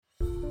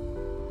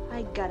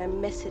I got a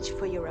message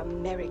for your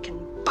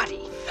American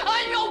buddy.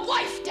 I'm your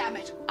wife, damn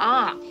it!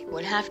 I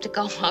would have to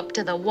go up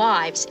to the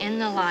wives in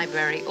the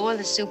library or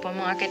the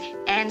supermarket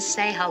and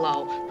say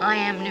hello. I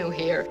am new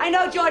here. I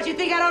know, George, you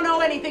think I don't know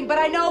anything, but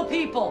I know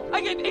people.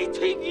 I gave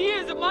 18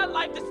 years of my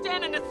life to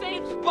stand in the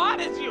same spot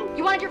as you.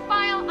 You wanted your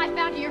file? I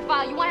found you your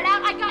file. You wanted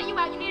out? I got you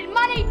out. You needed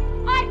money?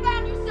 I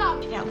found you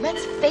some. Now,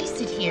 let's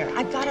face it here.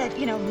 I've got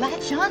to,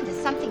 latch on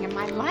to something in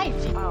my life.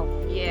 Oh,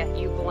 yeah,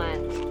 you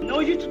blend. No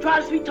use to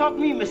try to sweet talk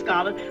me, Miss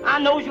Scarlett. I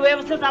knows you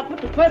ever since I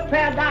put the first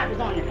pair of diamonds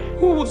on you.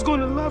 Who was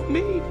gonna love me?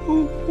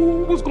 Who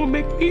was gonna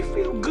make me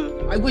feel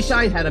good? I wish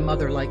I had a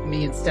mother like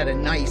me instead of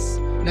nice.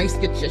 Nice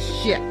gets you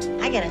shit.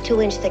 I got a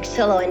 2-inch thick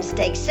sirloin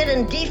steak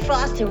sitting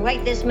defrosting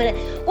right this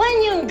minute. Why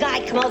don't you and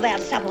Guy come over and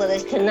have supper with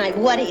us tonight?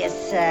 What do you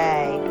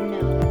say?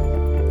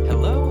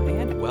 Hello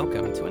and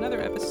welcome to another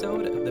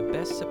episode of the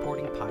Best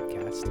Supporting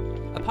Podcast,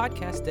 a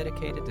podcast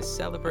dedicated to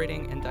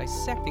celebrating and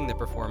dissecting the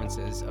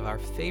performances of our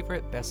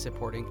favorite Best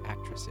Supporting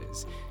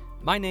actresses.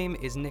 My name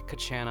is Nick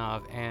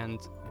Kachanov, and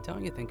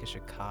don't you think it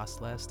should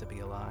cost less to be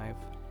alive?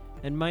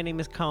 And my name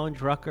is Colin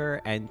Drucker,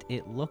 and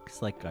it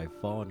looks like I've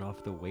fallen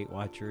off the Weight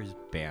Watchers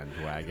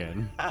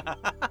bandwagon.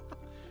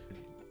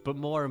 But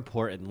more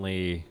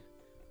importantly,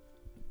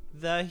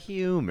 the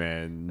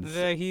humans.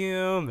 The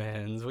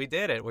humans. We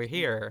did it. We're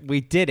here. We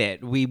did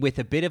it. We with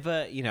a bit of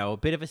a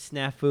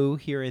snafu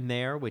here and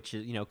there, which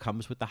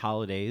comes with the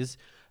holidays.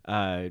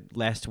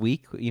 Last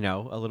week, a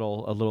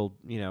little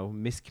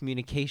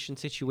miscommunication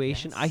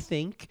situation. Yes. I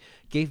think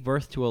gave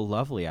birth to a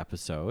lovely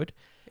episode.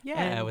 Yeah,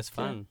 and it was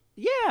fun.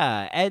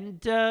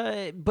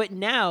 But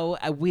now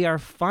we are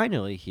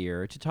finally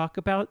here to talk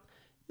about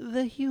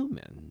the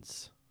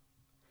humans.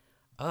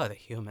 Oh, the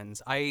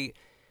humans.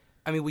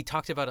 I mean, we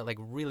talked about it like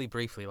really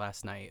briefly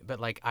last night, but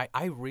like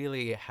I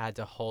really had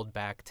to hold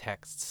back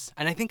texts.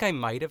 And I think I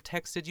might have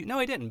texted you. No,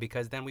 I didn't,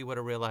 because then we would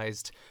have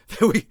realized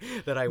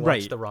that I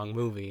watched the wrong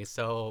movie.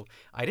 So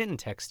I didn't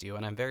text you,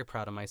 and I'm very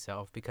proud of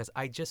myself because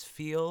I just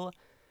feel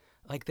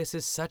like this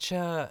is such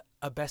a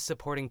Best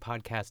Supporting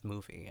Podcast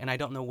movie. And I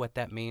don't know what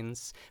that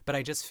means, but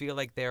I just feel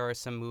like there are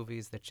some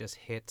movies that just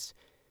hit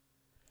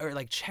or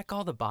like check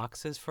all the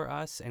boxes for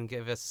us and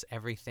give us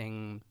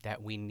everything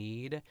that we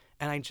need.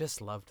 And I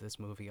just loved this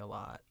movie a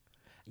lot.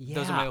 Yeah.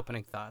 Those are my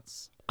opening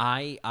thoughts.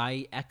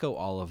 I echo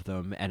all of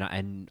them,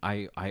 and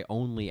I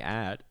only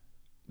add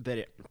that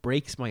it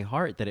breaks my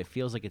heart that it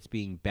feels like it's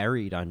being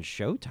buried on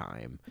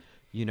Showtime.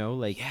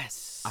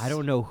 Yes. I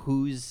don't know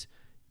who's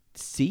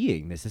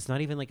seeing this. It's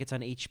not even like it's on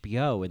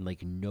HBO, and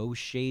like no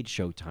shade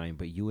Showtime,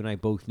 but you and I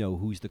both know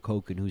who's the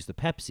Coke and who's the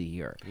Pepsi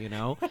here,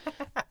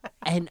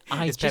 And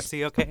Is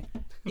Pepsi okay?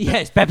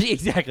 Yes, Pepsi,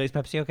 exactly. Is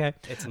Pepsi okay?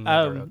 It's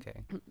never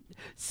okay.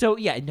 So,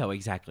 yeah, no,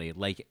 exactly.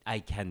 Like, I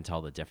can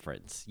tell the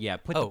difference. Yeah,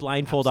 put the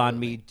blindfold absolutely. on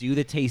me, do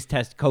the taste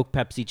test Coke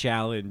Pepsi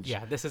challenge.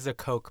 Yeah, this is a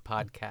Coke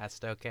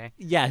podcast, okay?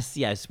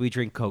 Yes, we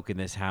drink Coke in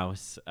this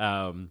house.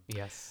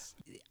 Yes.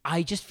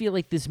 I just feel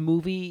like this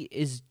movie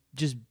is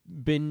just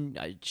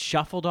been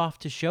shuffled off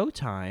to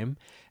Showtime,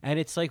 and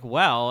it's like,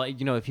 well,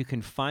 if you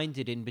can find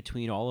it in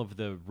between all of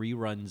the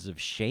reruns of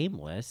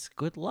Shameless,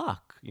 good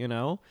luck,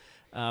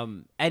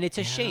 and it's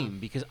a shame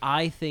because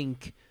I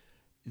think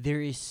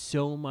there is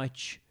so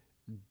much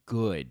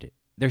good,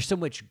 there's so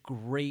much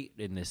great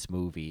in this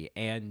movie,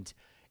 and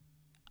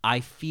I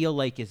feel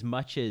like as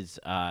much as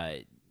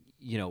Ann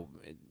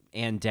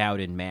Dowd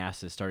in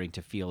Mass is starting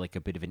to feel like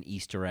a bit of an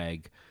Easter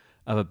egg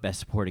of a Best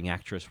Supporting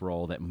Actress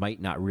role that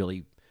might not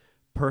really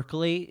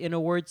percolate in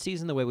award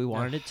season the way we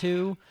wanted it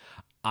to,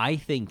 I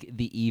think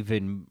the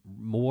even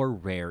more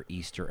rare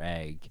Easter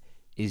egg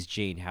is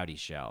Jane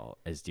Houdyshell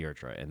as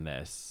Deirdre in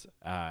this.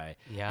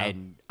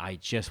 And I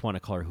just want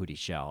to call her Hootie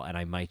Shell, and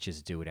I might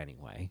just do it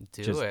anyway.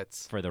 Do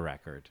it. For the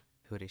record.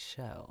 Hootie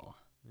Shell,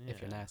 if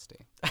you're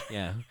nasty.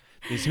 Yeah.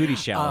 There's Hootie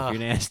Shell if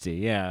you're nasty,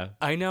 yeah.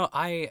 I know.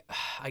 I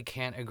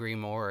can't agree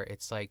more.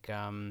 It's like,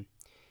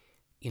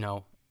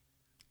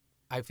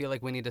 I feel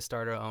like we need to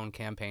start our own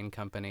campaign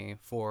company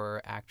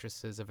for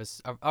actresses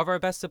of our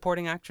Best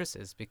Supporting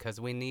actresses, because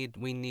we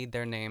need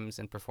their names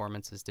and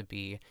performances to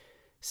be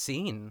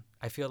seen.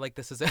 I feel like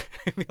this is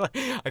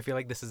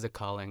a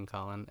calling,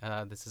 Colin.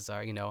 This is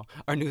our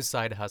our new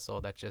side hustle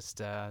that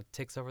just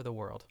takes over the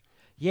world.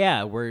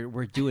 Yeah,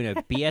 we're doing a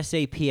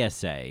BSA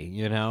PSA.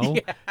 Yeah.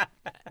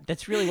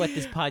 That's really what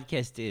this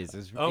podcast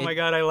is. Oh my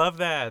God, I love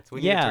that. We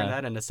need to turn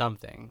that into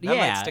something. That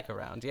might stick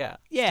around. Yeah.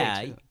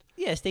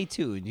 Yeah. Stay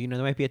tuned.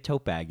 There might be a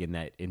tote bag in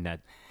that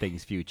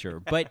thing's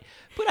future. But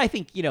I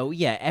think,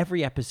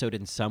 every episode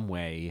in some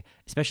way,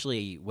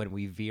 especially when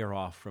we veer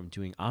off from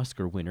doing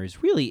Oscar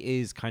winners, really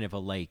is kind of a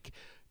like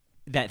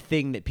that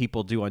thing that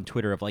people do on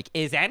Twitter of like,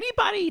 is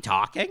anybody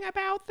talking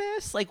about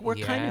this? Like, we're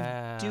kind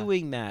of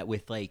doing that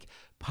with like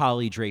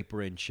Polly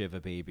Draper in Shiva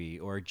Baby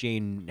or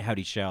Jane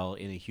Houdyshell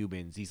in The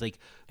Humans. These like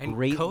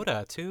great,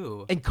 Coda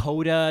too, and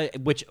Coda,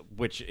 which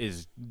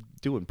is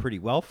doing pretty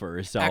well for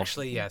herself.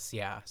 Actually, yes,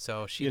 yeah.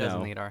 So she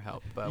doesn't need our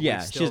help. But she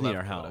doesn't need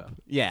our help.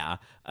 Yeah,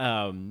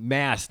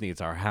 Mass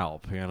needs our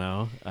help.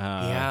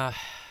 Yeah.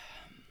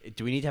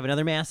 Do we need to have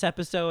another Mass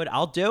episode?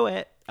 I'll do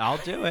it.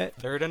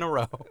 Third in a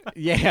row.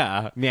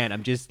 Yeah, man.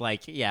 I'm just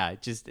like,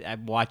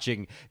 I'm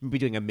watching. Be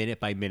doing a minute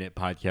by minute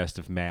podcast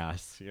of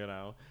Mass.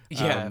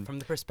 Yeah, from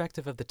the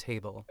perspective of the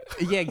table.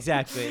 Yeah,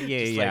 exactly.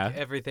 Yeah, Like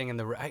everything in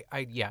the.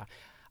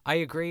 I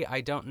agree.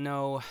 I don't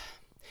know.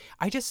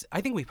 I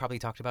think we probably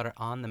talked about it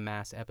on the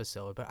Mass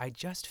episode, but I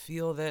just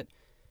feel that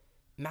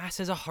Mass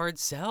is a hard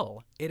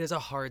sell. It is a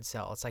hard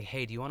sell. It's like,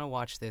 hey, do you want to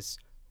watch this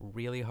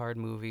really hard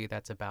movie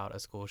that's about a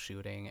school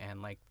shooting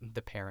and like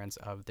the parents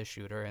of the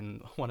shooter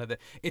and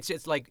it's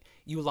just like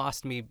you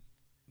lost me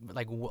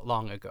like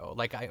long ago.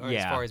 Like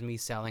as far as me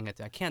selling it,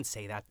 I can't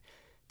say that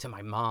to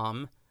my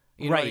mom.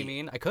 You know what I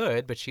mean? I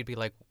could, but she'd be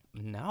like,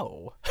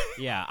 no.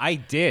 Yeah, I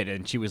did,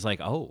 and she was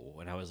like, oh,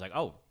 and I was like,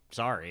 oh,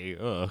 sorry.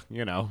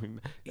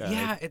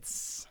 Yeah,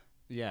 it's.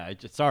 Yeah,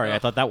 sorry. I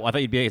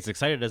thought you'd be as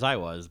excited as I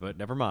was, but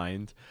never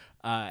mind.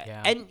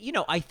 And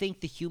I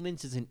think The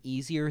Humans is an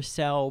easier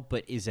sell,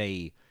 but is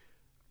an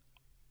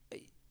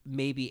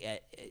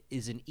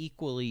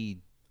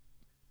equally,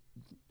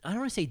 I don't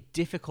want to say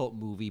difficult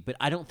movie, but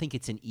I don't think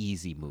it's an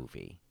easy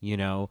movie.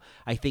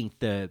 I think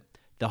the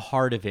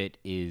heart of it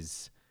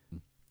is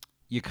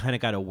you kind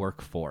of got to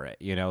work for it.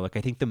 Like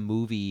I think the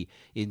movie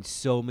in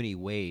so many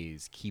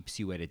ways keeps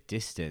you at a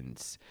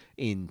distance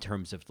in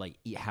terms of like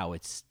how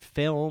it's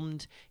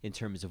filmed, in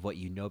terms of what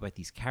you know about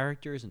these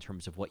characters, in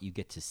terms of what you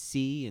get to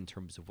see, in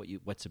terms of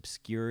what's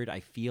obscured. I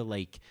feel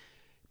like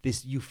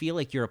you feel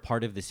like you're a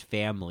part of this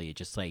family,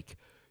 just like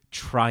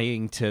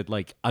trying to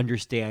like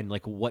understand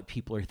like what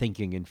people are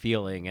thinking and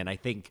feeling. And I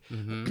think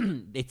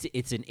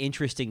it's an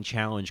interesting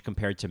challenge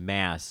compared to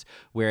Mass,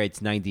 where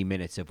it's 90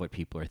 minutes of what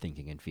people are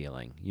thinking and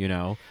feeling,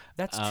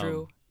 That's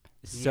true.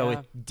 So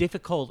it's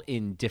difficult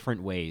in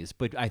different ways,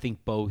 but I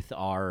think both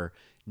are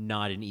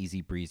not an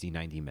easy breezy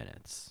 90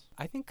 minutes.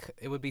 I think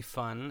it would be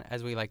fun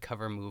as we like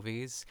cover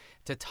movies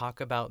to talk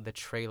about the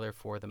trailer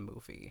for the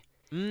movie.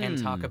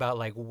 And talk about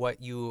like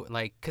what you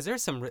like, because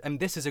there's some, and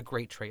this is a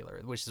great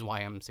trailer, which is why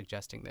I'm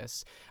suggesting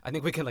this. I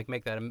think we can like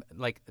make that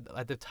like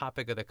at the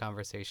topic of the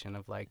conversation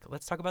of like,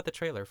 let's talk about the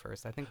trailer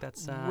first. I think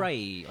that's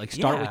right. Like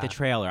start with the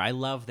trailer. I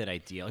love that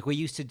idea. Like we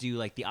used to do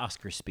like the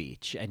Oscar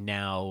speech, and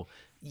now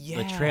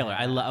the trailer.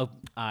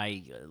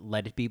 I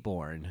Let It Be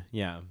Born.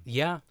 Yeah.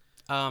 Yeah.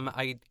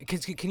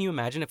 Can you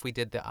imagine if we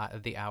did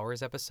the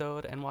Hours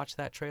episode and watched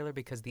that trailer?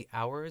 Because the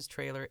Hours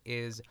trailer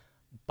is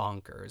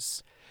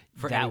bonkers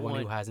for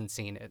anyone who hasn't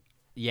seen it.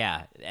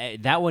 Yeah,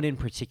 that one in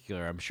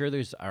particular. I'm sure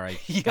there's all right.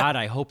 Yeah. God,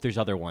 I hope there's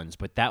other ones,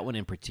 but that one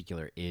in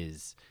particular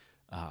is,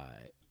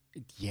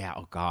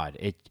 oh God,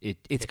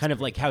 it's kind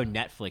of like how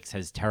Netflix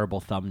has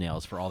terrible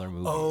thumbnails for all their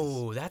movies.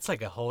 Oh, that's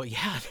like a whole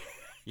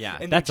Yeah,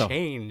 and they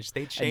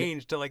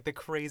change to like the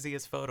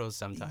craziest photos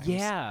sometimes.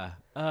 Yeah,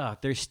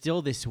 there's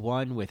still this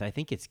one with, I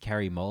think it's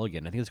Carey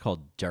Mulligan. I think it's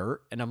called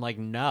Dirt, and I'm like,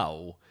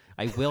 no,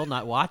 I will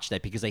not watch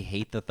that because I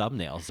hate the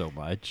thumbnail so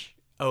much.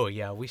 Oh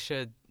yeah, we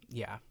should.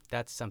 Yeah,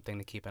 that's something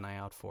to keep an eye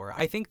out for.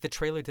 I think the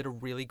trailer did a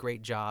really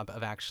great job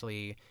of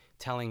actually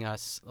telling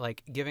us,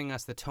 like, giving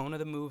us the tone of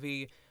the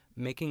movie,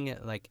 making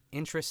it like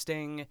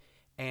interesting,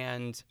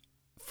 and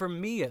for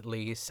me at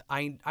least,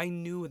 I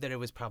knew that it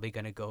was probably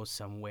going to go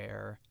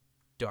somewhere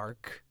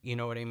dark, you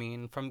know what I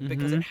mean?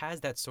 Because it has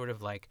that sort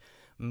of like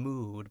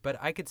mood, but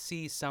I could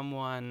see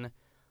someone,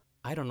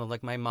 I don't know,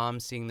 like my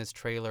mom seeing this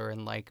trailer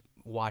and like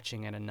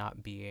watching it and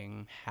not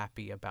being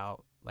happy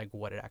about like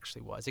what it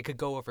actually was. It could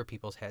go over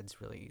people's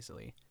heads really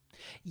easily.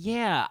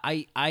 Yeah,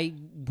 I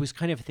was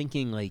kind of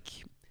thinking like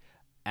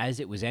as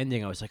it was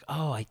ending, I was like,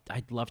 oh,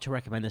 I'd love to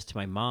recommend this to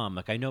my mom.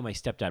 Like I know my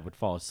stepdad would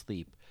fall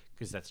asleep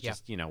because that's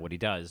just, what he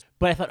does.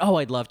 But I thought, oh,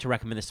 I'd love to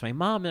recommend this to my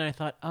mom. And I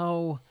thought,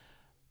 oh,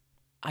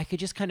 I could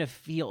just kind of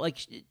feel like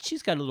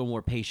she's got a little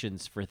more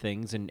patience for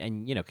things and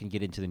can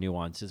get into the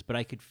nuances, but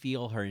I could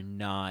feel her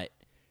not,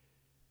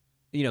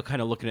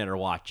 kind of looking at her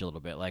watch a little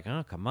bit like,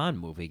 oh, come on,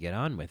 movie, get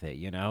on with it,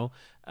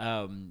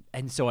 and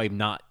so I'm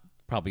not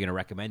probably going to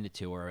recommend it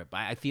to her. But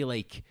I feel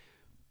like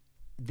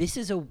this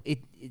is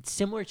it's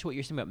similar to what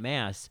you're saying about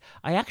Mass.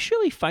 I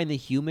actually find The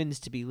Humans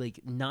to be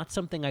like not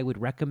something I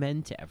would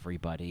recommend to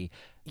everybody.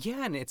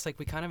 Yeah, and it's like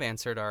we kind of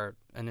answered our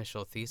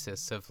initial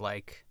thesis of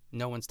like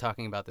no one's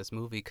talking about this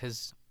movie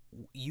because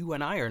you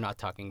and I are not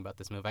talking about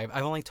this movie.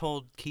 I've only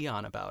told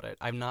Keon about it.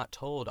 I've not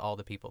told all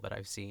the people that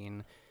I've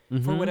seen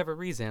for whatever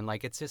reason.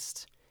 Like it's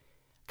just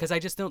because I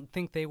just don't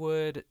think they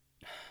would.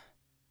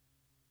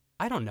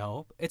 I don't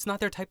know. It's not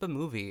their type of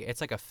movie.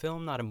 It's like a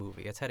film, not a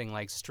movie. It's heading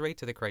like straight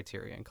to the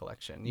Criterion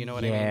Collection. You know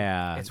what I mean?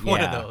 Yeah. It's one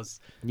of those.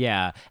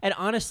 Yeah. And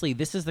honestly,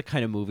 this is the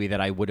kind of movie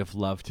that I would have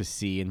loved to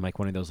see in like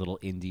one of those little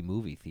indie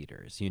movie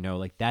theaters.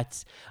 Like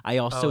that's, I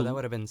also. Oh, that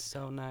would have been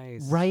so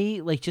nice.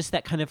 Right? Like just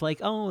that kind of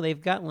like, oh,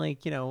 they've got like,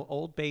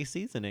 Old Bay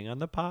seasoning on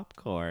the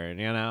popcorn,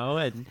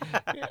 and,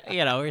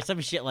 or some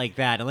shit like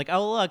that. And like,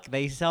 oh, look,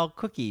 they sell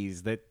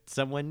cookies that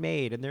someone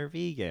made and they're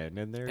vegan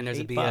and they're And there's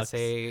a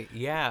BSA,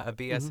 a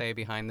BSA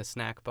behind the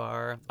snack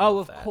bar.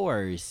 Of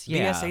course,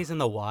 yeah. BSA's in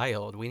the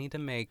wild. We need to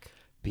make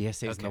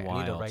BSA's in the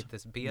wild. I need to write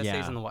this.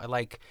 BSA's in the wild.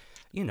 Like,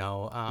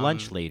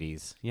 lunch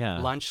ladies. Yeah.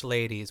 Lunch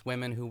ladies,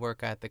 women who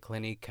work at the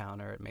Clinique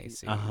counter at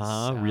Macy's.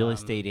 Real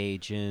estate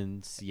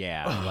agents.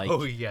 Yeah.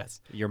 Oh,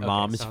 yes. Your Okay,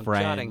 mom's so I'm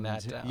friend. jotting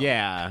that down.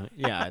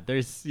 Yeah.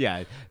 There's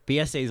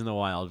BSAs in the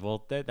wild.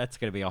 Well, that's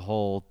going to be a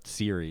whole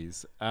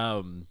series.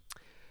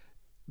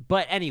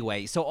 But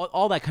anyway, so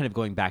all that kind of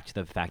going back to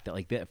the fact that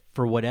like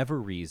for whatever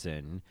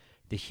reason,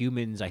 the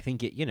Humans, I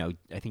think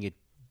it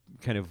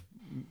kind of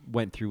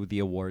went through the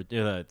award,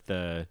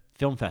 the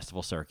film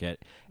festival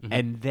circuit,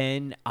 and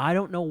then I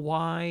don't know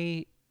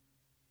why.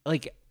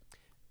 Like,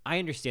 I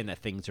understand that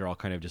things are all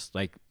kind of just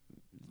like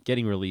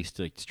getting released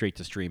like straight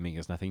to streaming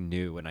is nothing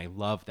new, and I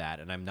love that.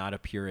 And I'm not a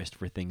purist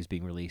for things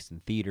being released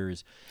in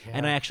theaters,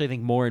 and I actually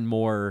think more and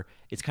more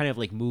it's kind of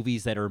like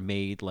movies that are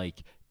made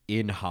like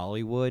in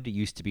Hollywood. It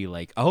used to be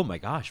like, oh my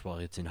gosh, well,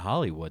 it's in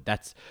Hollywood,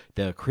 that's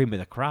the cream of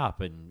the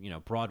crop, and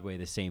Broadway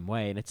the same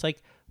way. And it's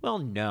like, well,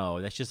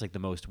 no, that's just like the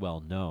most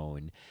well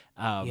known.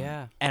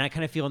 And I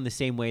kind of feel in the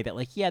same way that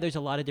like, there's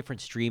a lot of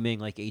different streaming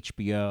like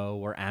HBO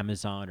or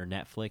Amazon or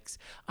Netflix.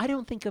 I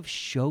don't think of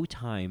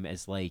Showtime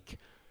as like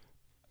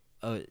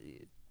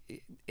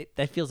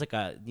that feels like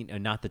a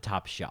not the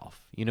top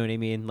shelf. You know what I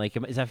mean? Like,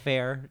 is that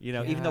fair?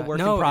 Even though Work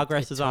in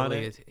Progress is totally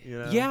on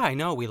it. Yeah, I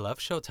know. We love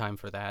Showtime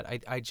for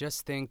that. I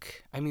just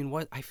think,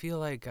 I feel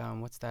like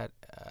what's that?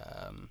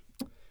 I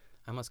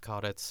almost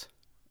called it.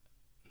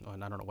 Oh,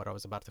 and I don't know what I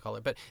was about to call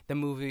it, but the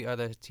movie or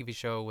the TV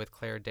show with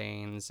Claire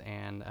Danes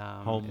and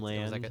Homeland.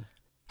 It was like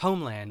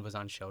Homeland was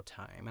on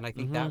Showtime, and I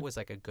think that was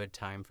like a good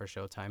time for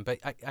Showtime. But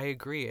I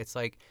agree. It's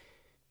like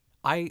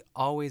I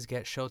always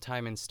get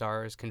Showtime and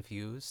Stars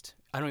confused.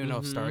 I don't even know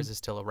if Stars is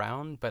still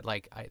around, but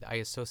like I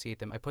associate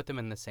them. I put them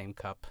in the same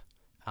cup.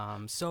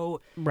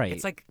 So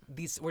it's like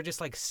we're just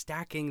like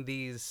stacking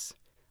these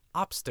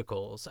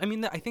obstacles. I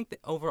think that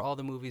overall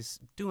the movie's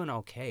doing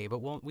okay, but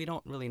we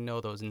don't really know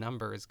those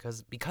numbers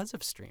because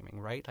of streaming,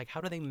 right? Like,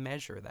 how do they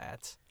measure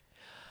that?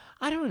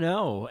 I don't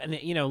know. And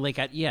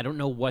I don't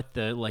know what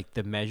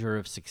the measure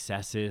of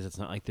success is. It's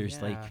not like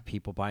there's like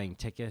people buying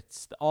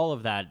tickets, all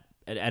of that.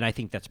 And I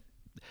think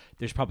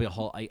there's probably a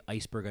whole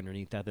iceberg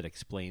underneath that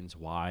explains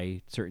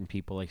why certain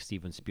people like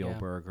Steven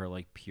Spielberg are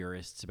like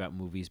purists about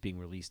movies being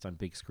released on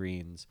big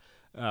screens.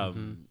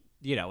 And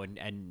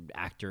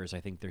actors,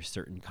 I think there's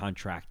certain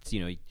contracts,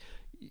 you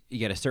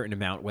get a certain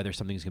amount whether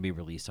something's going to be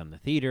released in the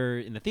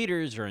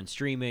theaters or in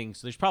streaming.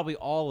 So there's probably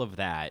all of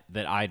that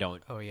I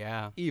don't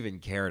even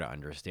care to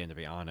understand, to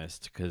be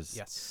honest,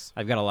 because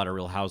I've got a lot of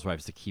Real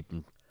Housewives to keep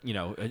in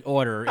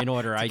order.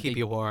 To keep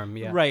you warm,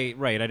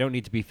 Right. I don't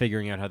need to be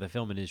figuring out how the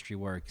film industry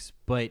works.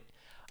 But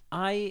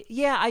I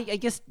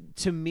guess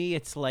to me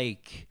it's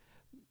like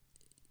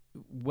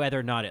whether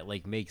or not it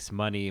like makes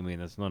money,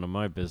 that's none of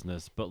my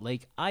business. But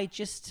like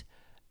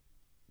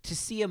to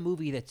see a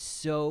movie that's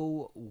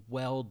so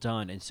well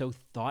done and so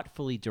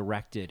thoughtfully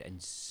directed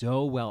and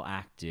so well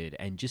acted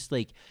and just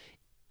like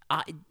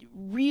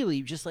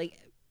really just like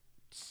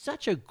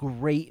such a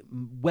great,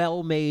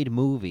 well-made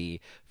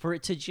movie, for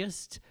it to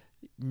just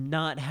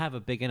not have a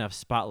big enough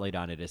spotlight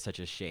on it is such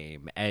a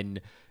shame. And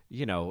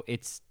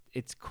it's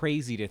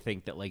crazy to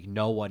think that like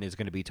no one is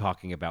going to be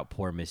talking about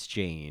Poor Miss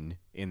Jane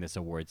in this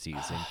award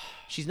season.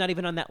 She's not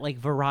even on that like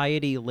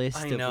variety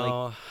list of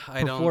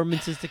like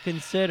performances to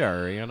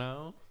consider.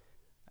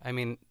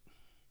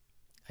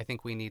 I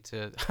think we need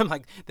to. I'm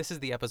like, this is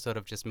the episode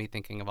of just me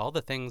thinking of all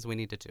the things we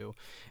need to do.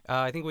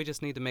 I think we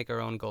just need to make our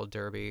own Gold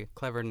Derby.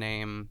 Clever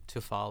name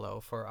to follow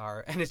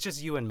for and it's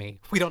just you and me.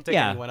 We don't take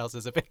anyone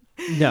else's opinion.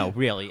 No,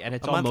 really, and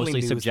it's all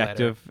mostly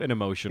subjective and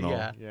emotional.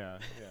 Yeah.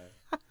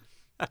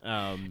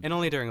 And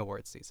only during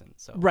awards season.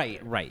 So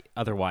right.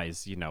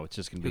 Otherwise, it's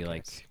just gonna be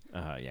like,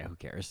 who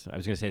cares? I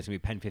was gonna say it's gonna be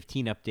Pen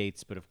 15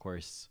 updates, but of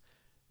course,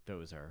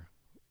 those are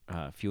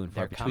few and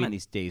far between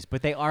these days.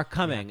 But they are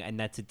coming, and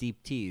that's a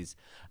deep tease.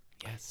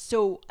 Yes.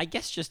 So I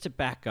guess just to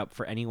back up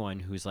for anyone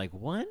who's like,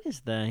 what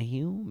is The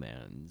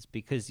Humans?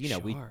 Because,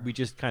 we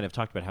just kind of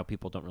talked about how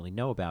people don't really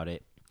know about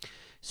it.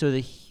 So The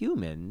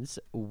Humans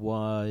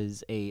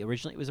originally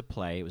it was a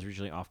play. It was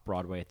originally off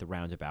Broadway at the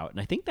Roundabout. And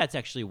I think that's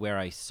actually where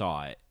I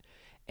saw it.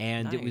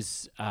 And It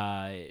was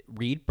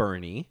Reed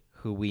Birney,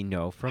 who we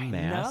know from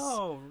Mass.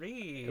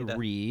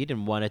 Reed,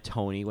 and won a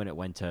Tony when it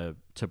went to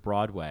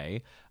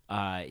Broadway.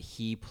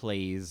 He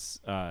plays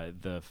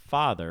the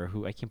father,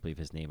 who I can't believe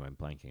his name I'm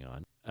blanking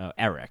on.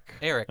 Eric.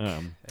 There it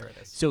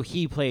is. So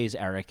he plays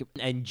Eric,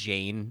 and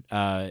Jane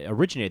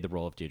originated the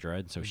role of Deirdre,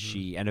 and so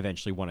she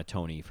eventually won a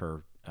Tony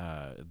for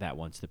that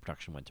once the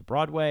production went to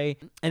Broadway.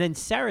 And then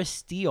Sarah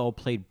Steele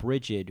played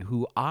Bridget,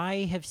 who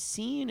I have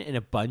seen in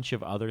a bunch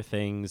of other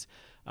things.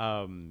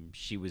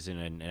 She was in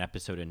an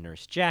episode of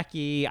Nurse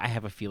Jackie. I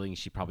have a feeling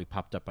she probably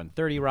popped up on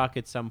 30 Rock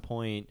at some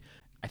point.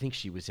 I think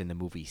she was in the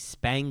movie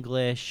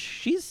Spanglish.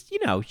 She's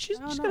got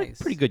a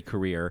pretty good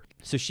career.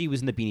 So she was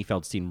in the Beanie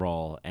Feldstein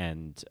role,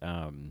 and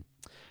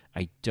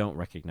I don't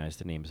recognize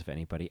the names of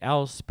anybody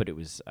else, but it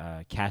was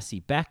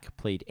Cassie Beck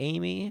played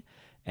Amy,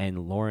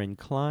 and Lauren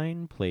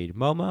Klein played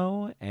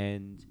Momo,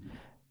 and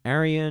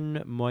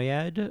Arian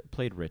Moyed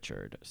played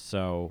Richard.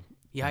 So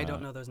Yeah, I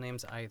don't know those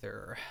names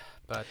either,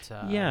 but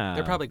yeah,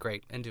 they're probably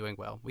great and doing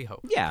well. We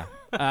hope. Yeah.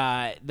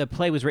 The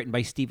play was written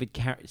by Stephen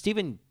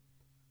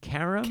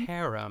Karam?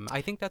 Karam.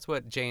 I think that's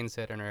what Jane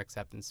said in her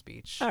acceptance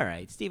speech. All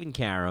right, Stephen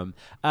Karam,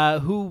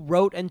 who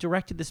wrote and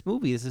directed this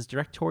movie. This is his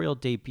directorial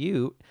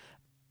debut,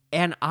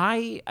 and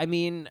I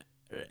mean,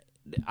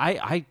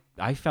 I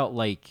felt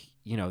like,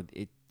 you know,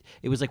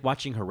 it was like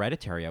watching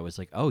Hereditary. I was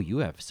like, oh, you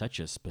have such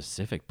a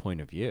specific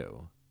point of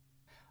view.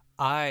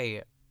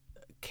 I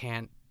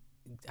can't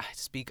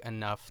speak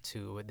enough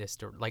to this,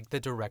 like the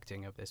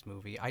directing of this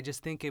movie. I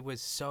just think it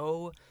was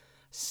so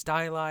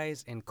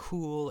stylized and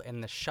cool,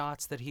 and the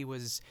shots that he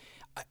was,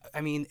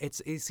 I mean,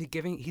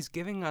 he's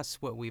giving us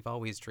what we've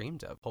always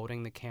dreamed of,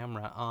 holding the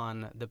camera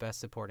on the Best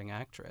Supporting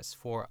Actress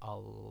for a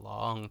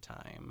long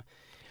time,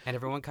 and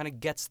everyone kind of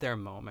gets their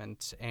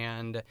moment,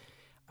 and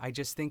I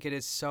just think it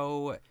is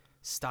so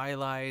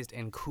stylized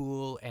and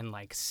cool and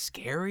like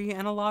scary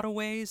in a lot of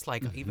ways,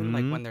 like even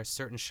like when there's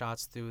certain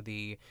shots through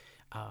the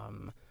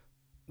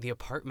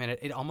apartment,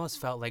 it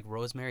almost felt like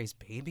Rosemary's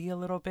Baby a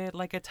little bit,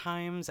 like at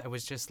times. I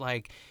was just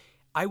like,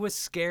 I was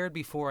scared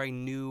before I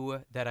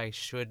knew that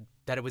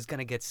that it was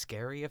gonna get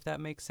scary, if that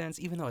makes sense.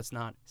 Even though it's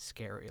not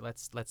scary,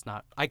 let's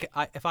not.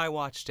 If I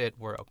watched it,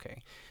 we're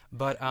okay.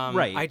 But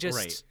I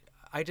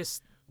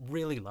just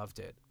really loved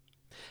it.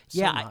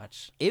 So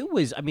much. It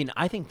was. I mean,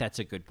 I think that's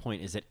a good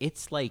point. Is that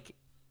it's like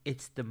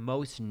it's the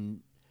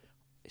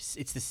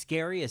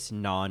scariest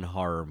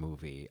non-horror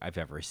movie I've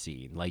ever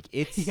seen. Like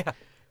it's.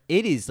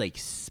 It is like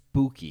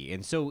spooky.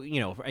 And so, you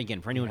know,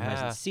 again, for anyone who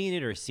hasn't seen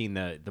it or seen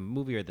the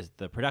movie or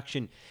the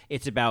production,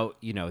 it's about,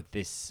 you know,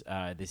 this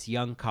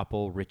young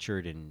couple,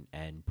 Richard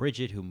and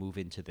Bridget, who move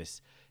into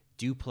this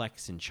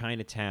duplex in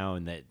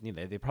Chinatown that, you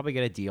know, they probably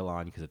get a deal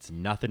on because it's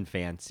nothing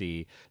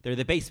fancy. They're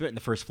the basement and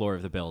the first floor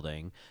of the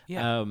building.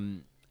 Yeah.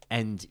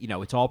 And, you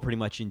know, it's all pretty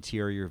much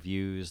interior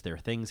views. Their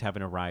things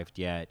haven't arrived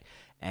yet.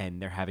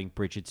 And they're having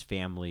Bridget's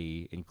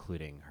family,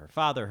 including her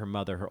father, her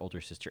mother, her older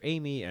sister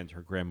Amy, and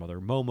her grandmother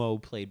Momo,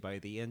 played by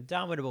the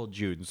indomitable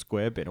June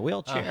Squibb in a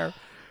wheelchair,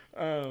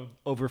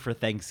 over for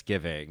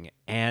Thanksgiving.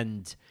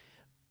 And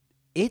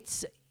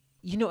it's,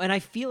 you know, and I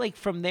feel like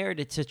from there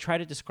to try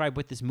to describe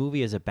what this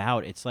movie is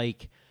about, it's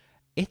like,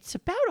 it's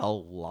about a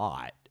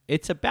lot.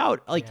 It's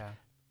about, like... Yeah.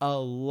 A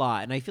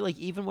lot. And I feel like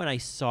even when I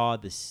saw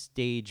the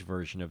stage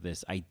version of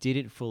this, I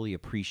didn't fully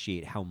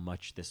appreciate how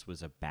much this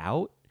was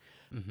about.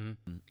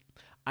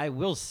 I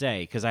will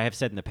say, because I have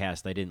said in the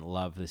past I didn't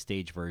love the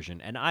stage version,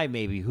 and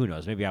who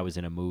knows, maybe I was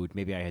in a mood,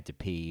 maybe I had to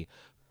pee,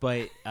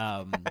 but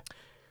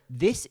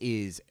this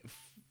is,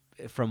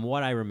 from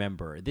what I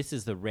remember, this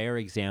is the rare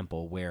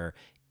example where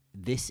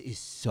this is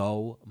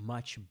so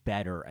much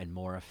better and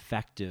more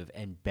effective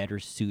and better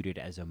suited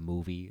as a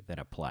movie than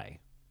a play.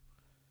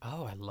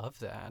 Oh, I love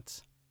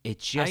that.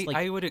 It's just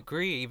I would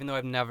agree, even though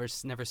I've never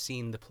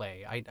seen the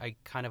play. I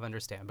kind of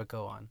understand, but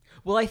go on.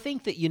 Well, I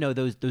think that, you know,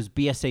 those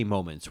BSA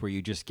moments where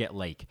you just get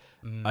like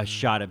a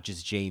shot of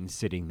just Jane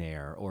sitting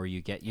there, or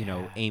you get, you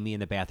know, Amy in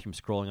the bathroom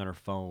scrolling on her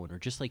phone, or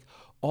just like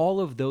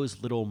all of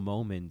those little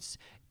moments,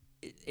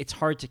 it's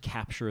hard to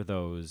capture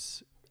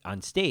those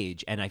on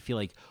stage. And I feel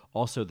like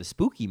also the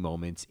spooky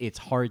moments, it's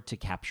hard to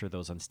capture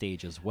those on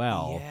stage as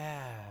well.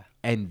 Yeah.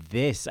 And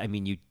this, I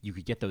mean, you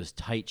could get those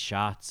tight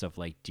shots of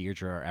like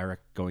Deirdre or Eric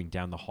going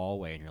down the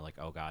hallway, and you're like,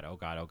 oh God,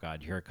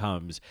 here it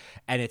comes.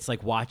 And it's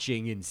like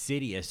watching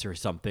Insidious or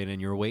something,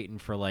 and you're waiting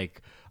for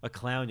like a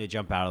clown to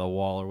jump out of the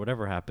wall or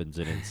whatever happens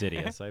in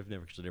Insidious. I've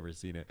never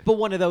seen it. But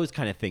one of those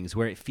kind of things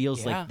where it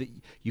feels like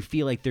you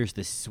feel like there's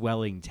this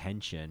swelling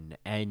tension.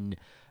 And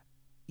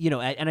you know,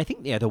 and I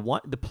think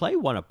the play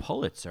won a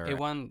Pulitzer. It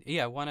won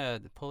a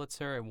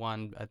Pulitzer. It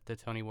won the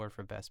Tony Award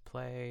for Best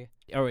Play.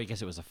 Or I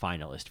guess it was a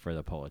finalist for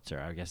the Pulitzer.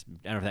 I guess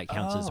I don't know if that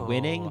counts as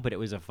winning, but it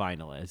was a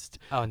finalist.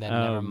 Oh, then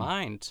never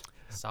mind.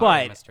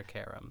 Sorry, Mr.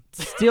 Karam.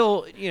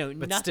 Still, you know,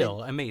 but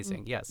still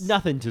amazing. Yes,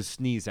 nothing to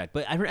sneeze at.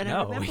 But I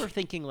remember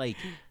thinking, like,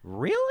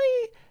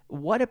 really,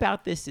 what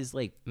about this is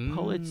like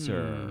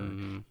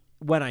Pulitzer?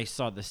 When I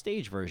saw the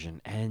stage version,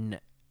 and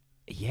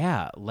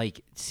yeah,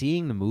 like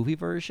seeing the movie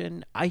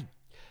version,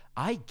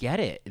 I get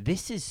it.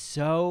 This is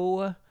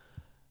so,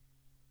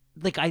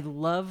 like, I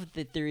love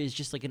that there is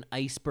just like an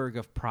iceberg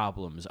of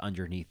problems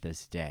underneath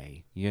this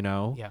day, you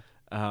know?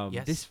 Yeah.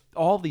 Yes.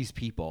 All these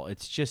people,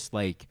 it's just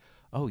like,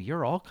 oh,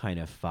 you're all kind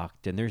of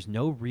fucked, and there's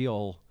no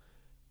real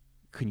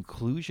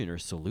conclusion or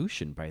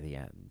solution by the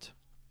end.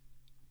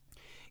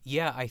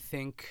 Yeah, I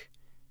think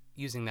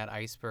using that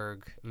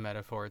iceberg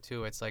metaphor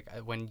too, it's like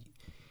when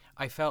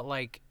I felt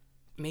like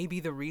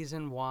maybe the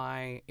reason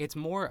why it's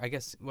more, I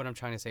guess what I'm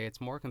trying to say, it's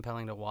more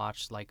compelling to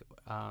watch, like,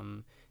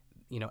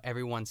 you know,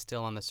 everyone's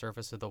still on the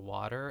surface of the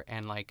water,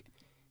 and like,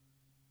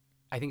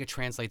 I think it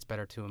translates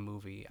better to a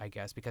movie, I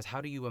guess, because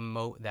how do you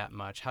emote that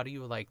much? How do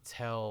you like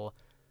tell?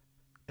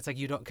 It's like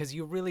you don't, because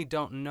you really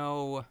don't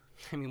know.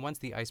 I mean, once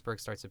the iceberg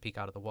starts to peek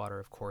out of the water,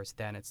 of course,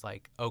 then it's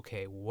like,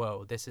 okay,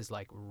 whoa, this is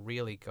like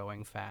really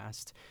going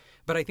fast.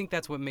 But I think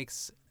that's what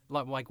makes,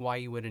 like, why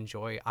I would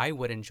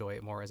enjoy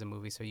it more as a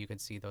movie, so you could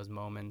see those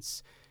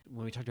moments.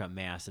 When we talked about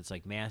Mass, it's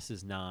like Mass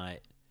is not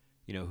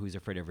Who's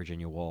Afraid of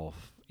Virginia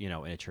Woolf, in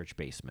a church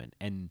basement.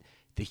 And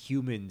the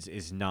Humans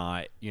is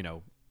not,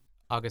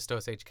 August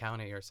Osage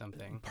County or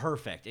something.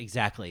 Perfect.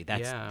 Exactly.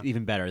 That's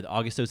even better. The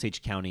August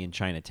Osage County in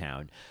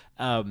Chinatown.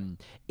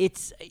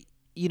 It's,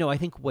 I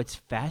think what's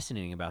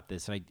fascinating about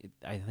this, and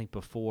I think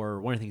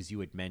one of the things you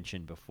had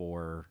mentioned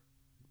before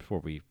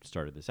we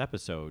started this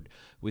episode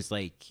was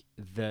like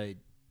the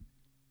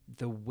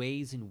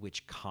ways in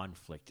which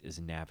conflict is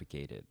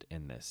navigated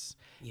in this.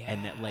 Yeah.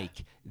 And that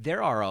like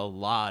there are a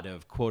lot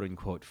of quote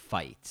unquote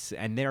fights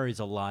and there is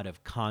a lot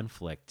of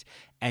conflict,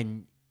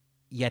 and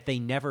yet they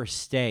never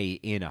stay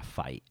in a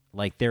fight.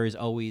 Like there is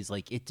always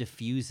like it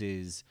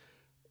diffuses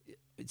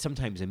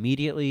sometimes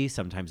immediately,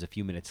 sometimes a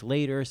few minutes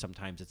later,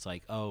 sometimes it's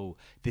like, oh,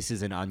 this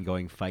is an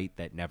ongoing fight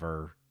that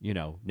never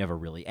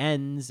really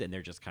ends, and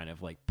they're just kind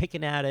of like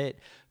picking at it.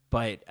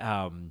 But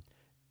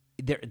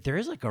there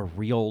is like a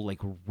real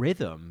like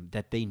rhythm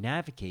that they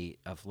navigate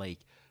of like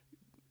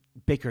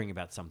bickering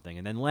about something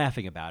and then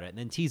laughing about it and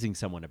then teasing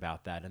someone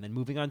about that and then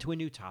moving on to a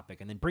new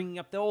topic and then bringing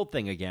up the old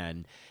thing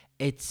again.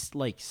 It's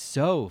like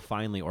so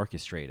finely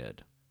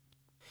orchestrated.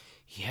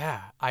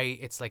 Yeah,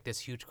 it's like this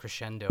huge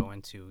crescendo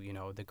into,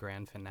 the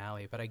grand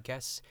finale. But I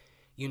guess,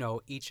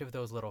 each of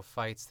those little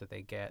fights that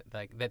they get,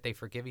 like that they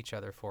forgive each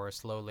other for,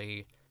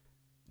 slowly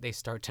they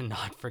start to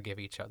not forgive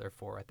each other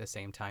for at the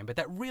same time. But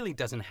that really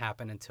doesn't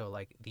happen until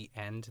like the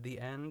end.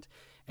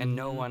 And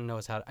no one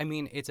knows how I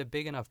mean, it's a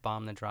big enough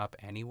bomb to drop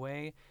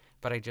anyway.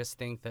 But I just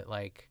think that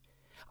like,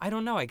 I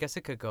don't know. I guess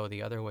it could go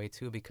the other way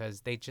too,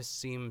 because they just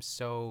seem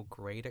so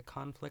great at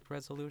conflict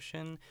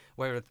resolution,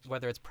 whether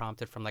it's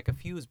prompted from like a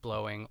fuse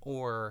blowing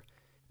or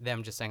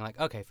them just saying like,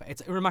 okay,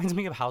 it reminds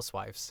me of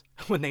Housewives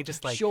when they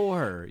just like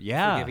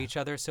forgive each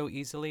other so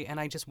easily. And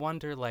I just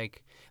wonder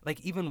like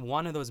even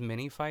one of those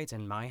mini fights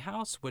in my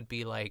house would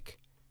be like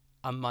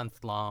a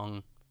month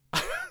long,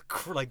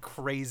 like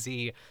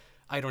crazy.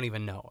 I don't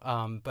even know.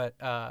 But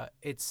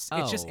it's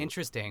just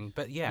interesting.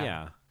 But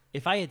yeah.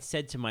 If I had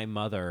said to my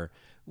mother,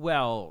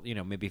 well,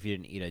 maybe if you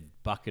didn't eat a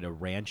bucket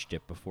of ranch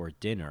dip before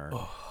dinner,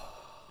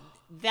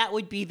 that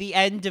would be the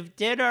end of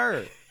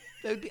dinner.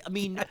 That'd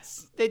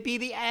be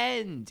the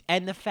end.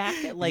 And the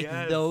fact that like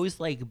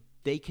those like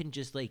they can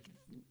just like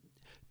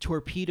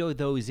torpedo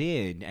those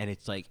in, and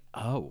it's like,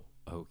 oh,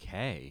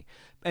 okay.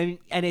 And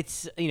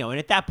it's and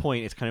at that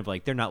point it's kind of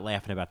like they're not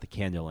laughing about the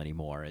candle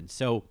anymore. And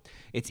so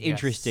it's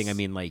interesting. I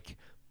mean, like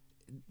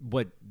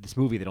what this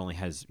movie that only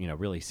has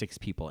really 6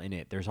 people in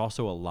it, there's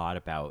also a lot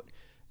about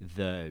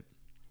the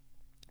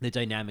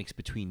dynamics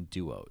between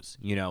duos,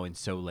 and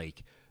so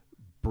like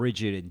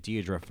Bridget and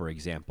Deirdre, for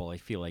example, I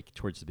feel like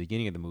towards the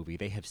beginning of the movie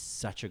they have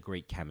such a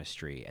great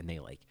chemistry, and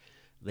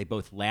they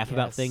both laugh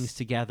about things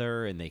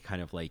together, and they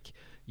kind of like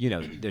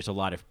there's a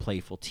lot of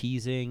playful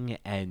teasing,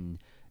 and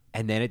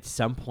then at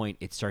some point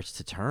it starts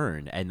to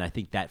turn. And I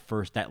think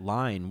that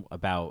line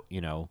about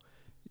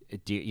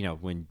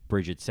when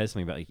Bridget says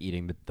something about like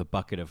eating the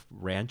bucket of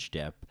ranch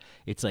dip,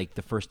 it's like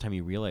the first time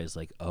you realize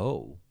like,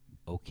 oh,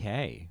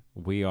 okay,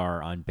 we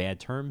are on bad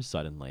terms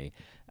suddenly.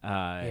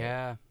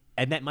 And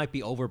that might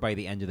be over by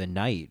the end of the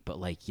night, but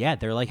like,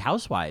 they're like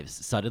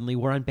housewives. Suddenly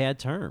we're on bad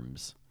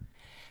terms.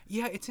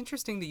 Yeah, it's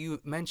interesting that you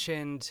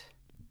mentioned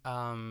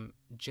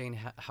Jane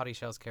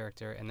Houdyshell's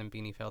character and then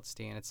Beanie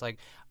Feldstein. It's like,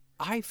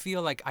 I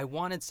feel like I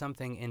wanted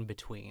something in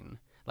between.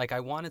 Like I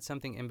wanted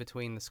something in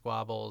between the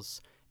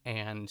squabbles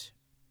and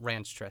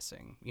ranch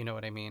dressing, you know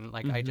what I mean?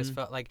 Like I just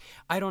felt like,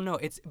 I don't know,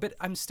 but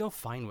I'm still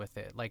fine with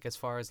it. Like as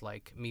far as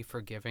like me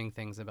forgiving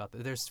things about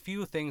there's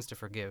few things to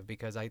forgive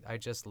because I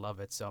just love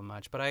it so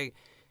much. But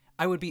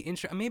I would be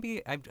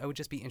maybe I would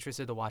just be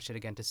interested to watch it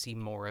again to see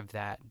more of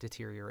that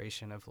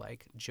deterioration of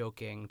like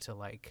joking to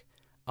like,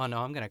 oh no,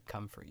 I'm gonna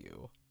come for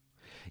you.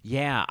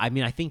 Yeah, I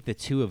mean, I think the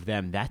two of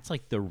them, that's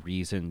like the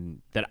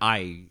reason that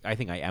I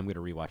think I am going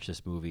to rewatch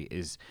this movie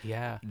is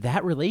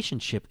that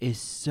relationship is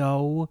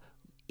so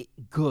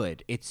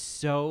good. It's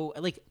so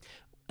like,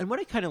 and what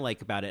I kind of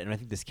like about it, and I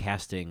think this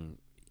casting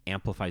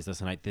amplifies this,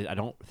 and I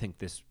don't think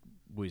this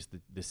was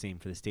the same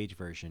for the stage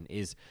version,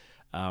 is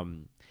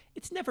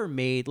it's never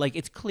made like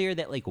it's clear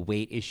that like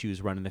weight issues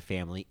run in the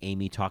family.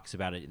 Amy talks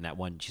about it in that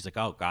one. She's like,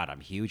 "Oh God, I'm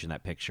huge in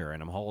that picture,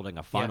 and I'm holding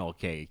a funnel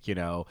cake,"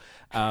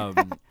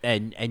 and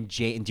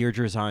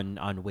Deirdre's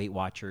on Weight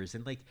Watchers,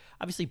 and like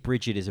obviously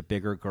Bridget is a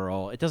bigger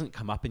girl. It doesn't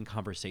come up in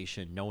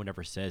conversation. No one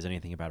ever says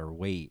anything about her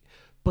weight,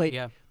 but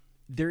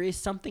there is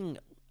something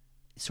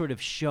sort of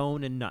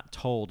shown and not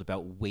told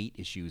about weight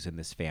issues in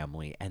this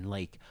family, and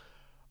like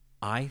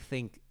I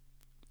think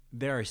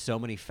there are so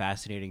many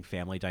fascinating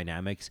family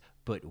dynamics,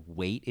 but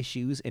weight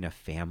issues in a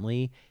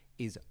family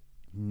is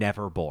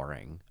never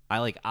boring.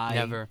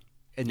 Never.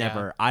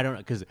 I don't know,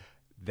 because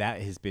that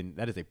is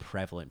a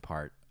prevalent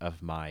part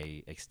of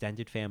my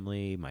extended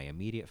family, my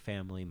immediate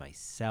family,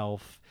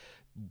 myself,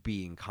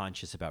 being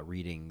conscious about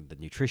reading the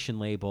nutrition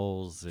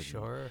labels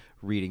and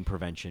reading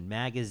Prevention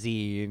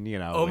magazine,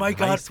 oh my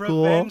God,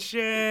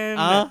 Prevention.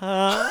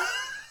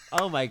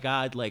 Oh my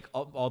God! Like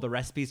all the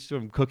recipes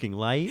from Cooking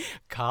Light.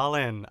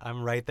 Colin,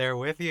 I'm right there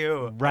with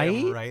you.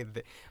 Right? I'm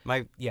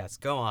right. Yes.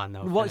 Go on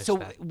though. Well, Finish so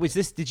that. was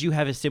this? Did you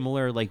have a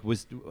similar like?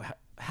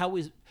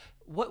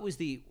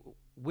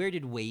 Where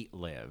did weight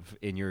live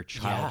in your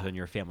childhood and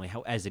your family?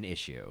 How as an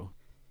issue?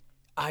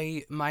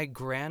 My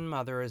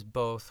grandmothers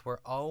both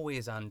were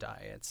always on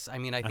diets. I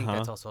mean, I think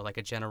that's also like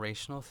a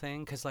generational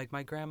thing because like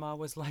my grandma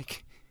was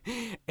like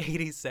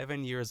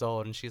 87 years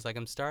old and she's like,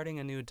 I'm starting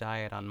a new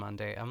diet on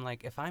Monday. I'm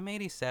like, if I'm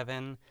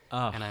 87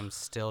 and I'm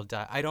still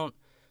I don't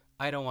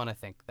want to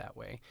think that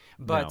way.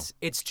 But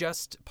it's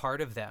just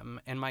part of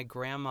them. And my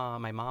grandma,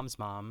 my mom's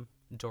mom,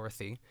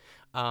 Dorothy,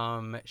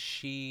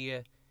 she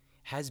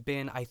has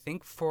been, I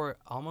think for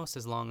almost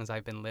as long as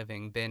I've been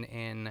living, been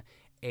in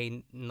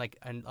a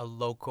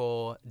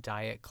local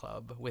diet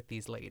club with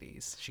these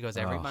ladies. She goes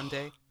every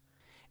Monday.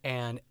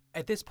 And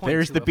at this point,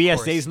 there's the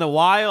BSAs in the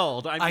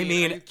wild. I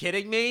mean, are you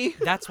kidding me?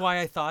 That's why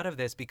I thought of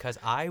this because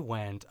I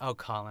went,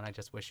 Colin, I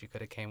just wish you could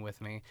have came with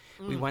me.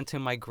 We went to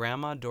my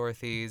grandma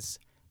Dorothy's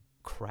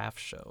craft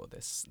show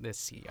this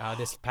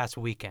past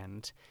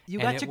weekend. You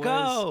got to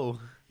go.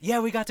 Yeah,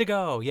 we got to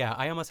go. Yeah,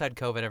 I almost had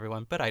COVID,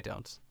 everyone, but I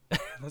don't.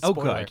 Oh,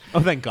 good.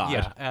 Oh, thank God.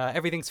 Yeah,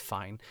 everything's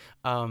fine.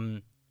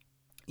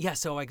 Yeah,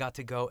 so I got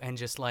to go and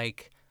just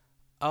like,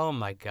 oh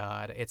my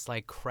God, it's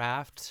like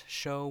craft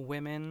show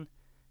women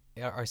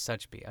are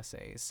such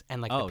BSAs.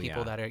 And like the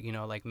people that are,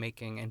 like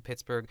making in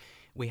Pittsburgh,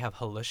 we have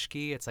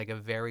halushki. It's like a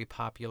very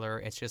popular,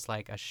 it's just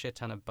like a shit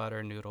ton of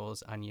butter,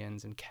 noodles,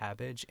 onions, and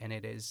cabbage. And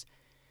it is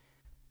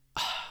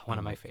one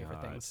of my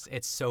favorite things.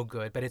 It's so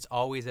good, but it's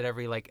always at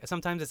every, like,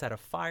 sometimes it's at a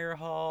fire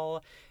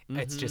hall.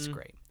 It's just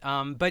great.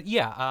 But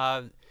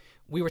yeah,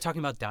 we were talking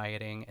about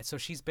dieting. So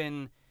she's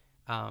been,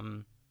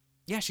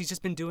 she's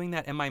just been doing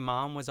that. And my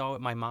mom was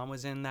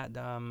in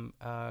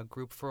that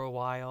group for a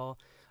while.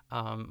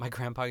 My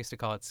grandpa used to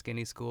call it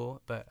skinny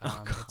school, but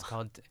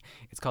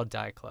it's called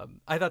Diet Club.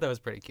 I thought that was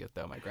pretty cute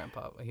though. My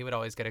grandpa, he would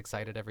always get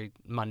excited every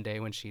Monday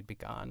when she'd be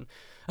gone.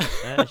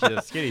 She's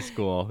a skinny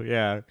school,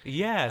 yeah.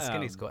 Yeah,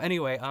 skinny school.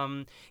 Anyway,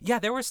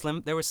 there was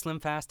Slim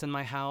Fast in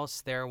my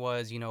house. There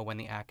was, when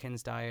the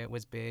Atkins diet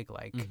was big.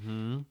 Like,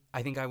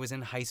 I think I was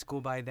in high school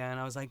by then.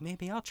 I was like,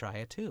 maybe I'll try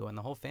it too, and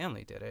the whole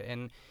family did it.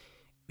 And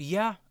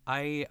yeah,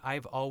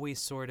 I've always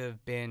sort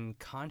of been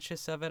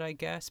conscious of it, I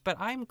guess, but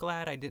I'm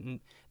glad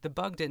the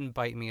bug didn't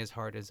bite me as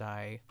hard as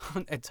I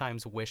at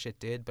times wish it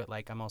did, but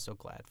like I'm also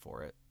glad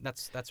for it.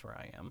 That's where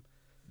I am.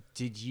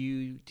 Did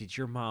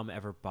your mom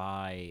ever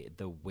buy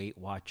the Weight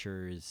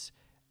Watchers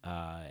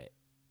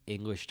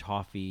English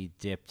toffee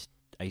dipped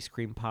ice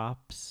cream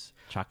pops?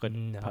 Chocolate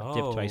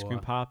dipped ice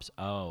cream pops?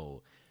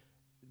 Oh,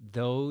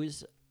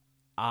 those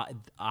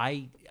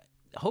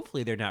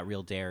hopefully they're not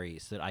real dairy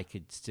so that I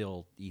could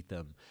still eat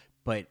them,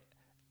 but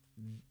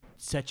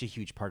such a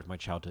huge part of my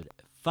childhood.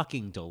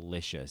 Fucking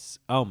delicious.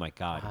 Oh my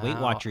God. Wow. Weight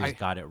Watchers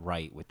got it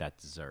right with that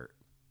dessert.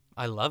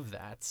 I love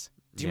that.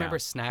 Do you remember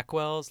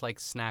Snackwells? Like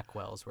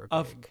Snackwells were big.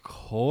 Of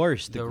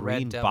course, the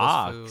green Red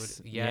box.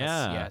 Food.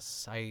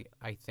 Yes. I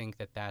think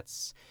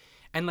that's,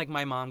 and like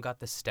my mom got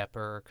the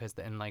stepper because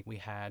then like we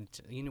had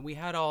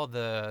all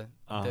the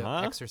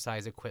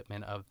exercise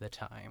equipment of the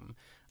time.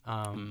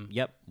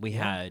 Yep, we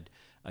had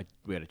a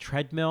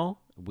treadmill.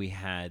 We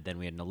had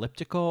an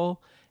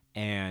elliptical,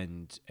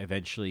 and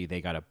eventually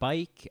they got a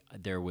bike.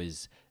 There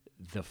was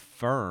the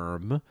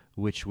Firm,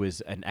 which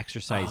was an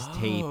exercise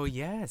tape. Oh,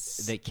 yes.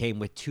 That came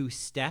with 2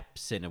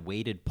 steps and a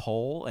weighted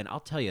pole. And I'll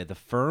tell you, the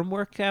Firm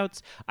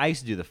workouts, I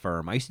used to do the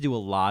Firm. I used to do a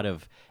lot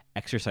of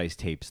exercise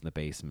tapes in the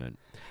basement.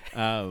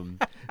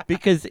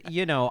 Because,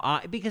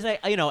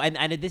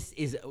 and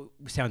this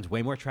sounds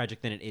way more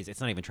tragic than it is. It's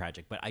not even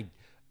tragic, but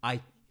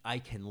I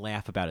can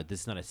laugh about it.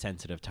 This is not a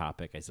sensitive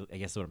topic. I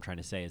guess what I'm trying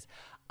to say is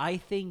I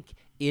think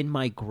in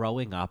my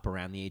growing up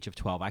around the age of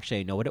 12, actually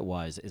I know what it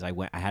was, is I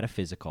had a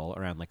physical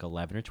around like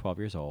 11 or 12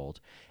 years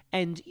old.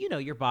 And,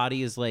 your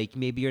body is like,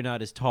 maybe you're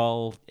not as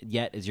tall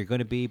yet as you're going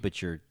to be,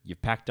 but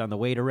you've packed on the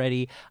weight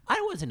already.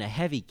 I wasn't a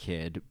heavy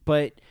kid,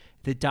 but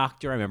I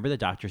remember the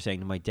doctor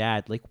saying to my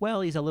dad, like, well,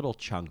 he's a little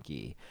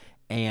chunky.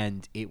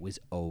 And it was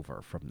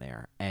over from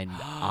there. And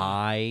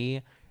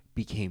I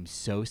became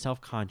so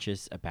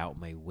self-conscious about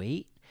my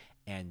weight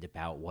and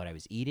about what I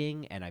was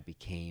eating, and I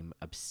became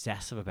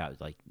obsessive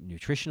about like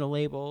nutritional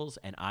labels.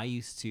 And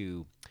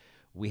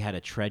we had a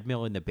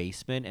treadmill in the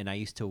basement, and I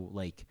used to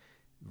like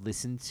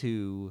listen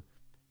to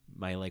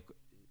my like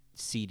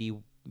CD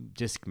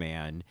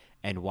Discman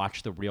and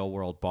watch The Real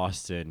World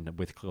Boston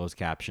with closed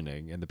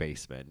captioning in the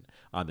basement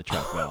on the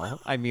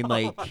treadmill. I mean,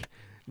 like,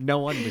 no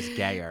one was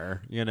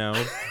gayer,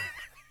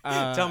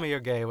 Tell me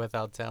you're gay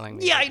without telling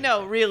me. Yeah, I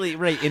know, really,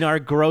 right. In our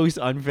gross,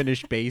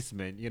 unfinished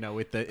basement,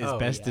 with the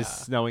asbestos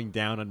snowing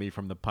down on me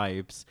from the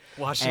pipes.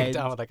 Washing it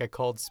down with like a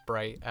cold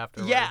Sprite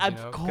afterwards. Yeah,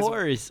 of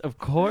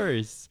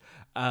course.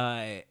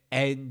 And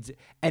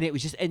it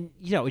was just, it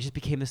just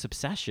became this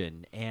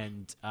obsession.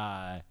 And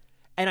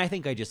I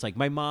think I just like,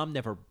 my mom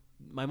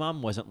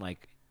wasn't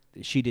like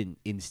she didn't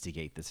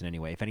instigate this in any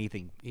way. If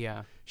anything,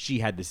 Yeah. she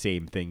had the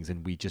same things,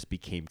 and we just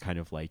became kind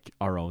of like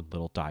our own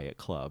little diet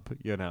club,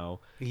 you know?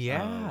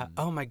 Yeah.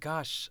 Oh my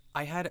gosh.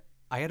 I had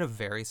a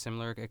very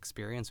similar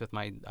experience with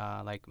my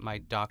my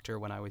doctor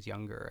when I was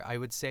younger. I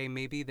would say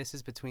maybe this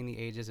is between the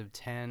ages of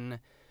 10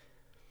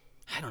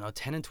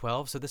 and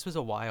 12. So this was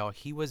a while.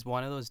 He was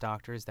one of those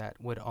doctors that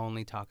would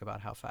only talk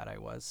about how fat I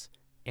was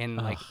in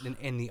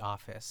in the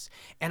office.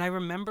 And I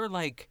remember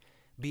like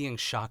being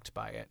shocked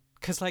by it.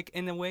 Cause like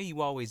in a way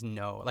you always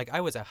know, like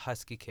I was a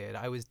husky kid.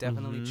 I was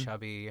definitely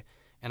chubby,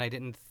 and I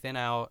didn't thin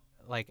out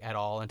like at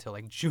all until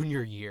like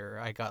junior year.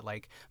 I got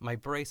like my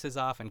braces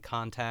off and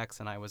contacts,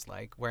 and I was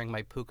like wearing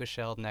my puka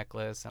shell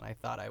necklace, and I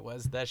thought I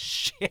was the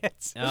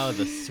shit. Oh,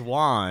 the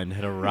swan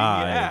had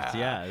arrived.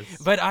 Yeah.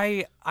 Yes. But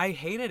I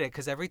hated it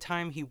because every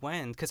time he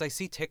went, because I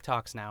see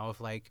TikToks now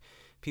of like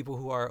people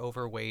who are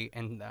overweight,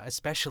 and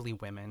especially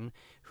women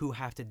who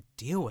have to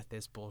deal with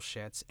this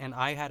bullshit. And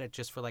I had it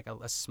just for like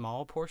a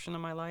small portion of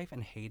my life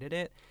and hated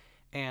it.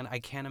 And I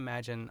can't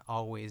imagine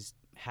always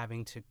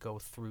having to go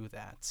through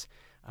that.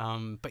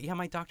 But yeah,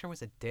 my doctor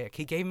was a dick.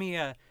 He gave me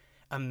a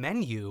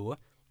menu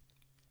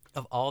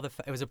of all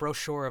it was a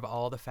brochure of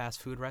all the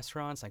fast food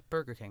restaurants like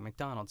Burger King,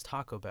 McDonald's,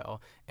 Taco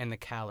Bell, and the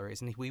calories.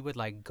 And we would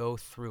like go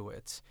through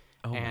it.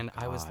 Oh and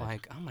my I was God.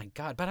 like, oh my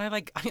God. But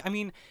I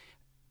mean,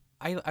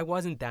 I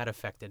wasn't that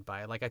affected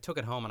by it. Like I took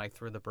it home and I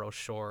threw the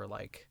brochure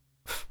like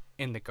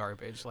in the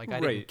garbage. Like I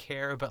Right. didn't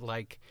care, but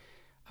like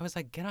I was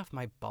like, get off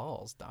my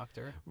balls,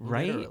 doctor.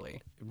 Right.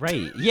 Literally.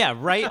 Right. Yeah.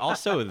 Right.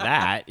 Also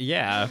that.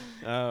 Yeah.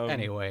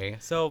 Anyway,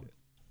 so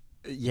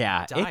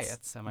yeah.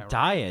 diets, am I right?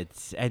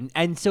 Diets.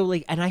 And so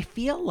like, and I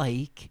feel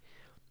like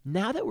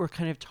now that we're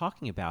kind of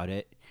talking about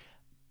it,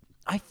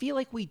 I feel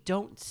like we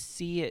don't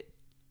see it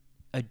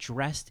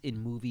addressed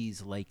in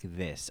movies like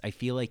this. I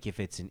feel like if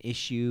it's an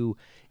issue,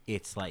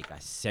 it's like a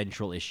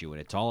central issue,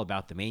 and it's all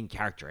about the main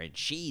character, and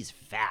she's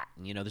fat.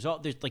 And, you know,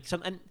 there's like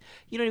some, and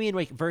you know what I mean?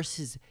 Like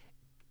versus,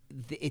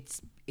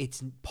 it's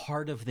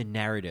part of the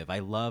narrative. I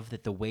love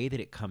that the way that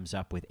it comes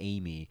up with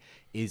Amy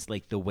is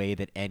like the way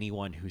that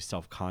anyone who's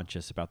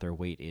self-conscious about their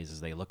weight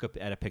is they look up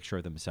at a picture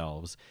of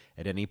themselves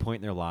at any point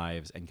in their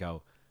lives and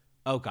go,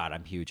 oh God,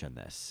 I'm huge on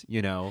this,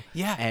 you know?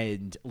 Yeah.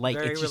 And like,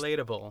 Very it's just,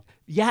 relatable.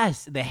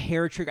 yes, the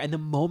hair trigger. And the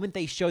moment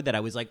they showed that, I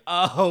was like,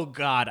 oh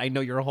God, I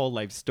know your whole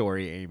life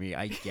story, Amy.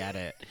 I get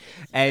it.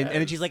 And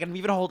then she's like, I'm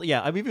even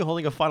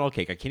holding a funnel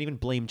cake. I can't even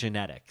blame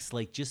genetics.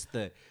 Like just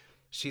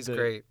She's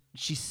great.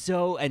 She's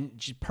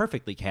she's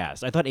perfectly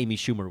cast. I thought Amy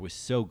Schumer was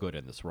so good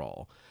in this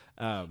role.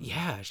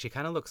 Yeah, she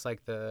kind of looks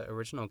like the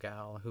original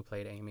gal who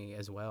played Amy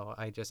as well.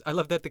 I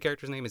love that the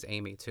character's name is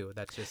Amy too.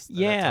 That's just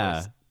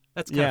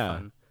that's kind of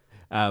fun.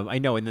 I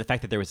know, and the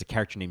fact that there was a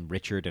character named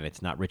Richard and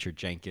it's not Richard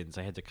Jenkins,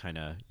 I had to kind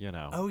of, you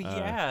know. Oh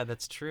yeah,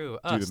 that's true.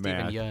 do the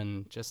Steven math.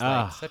 Yeun, just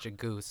like such a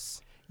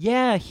goose.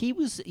 Yeah, he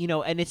was, you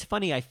know, and it's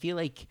funny. I feel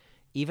like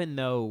even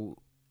though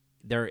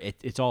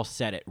it's all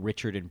set at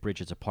Richard and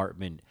Bridget's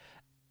apartment,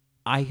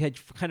 I had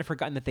kind of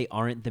forgotten that they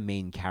aren't the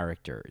main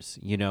characters.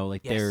 You know,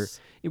 like Yes.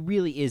 it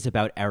really is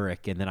about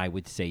Eric, and then I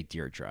would say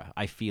Deirdre.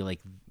 I feel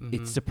like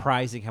it's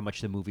surprising how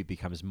much the movie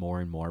becomes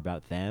more and more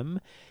about them,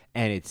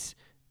 and it's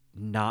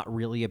not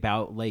really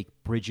about like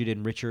Bridget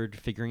and Richard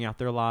figuring out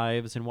their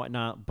lives and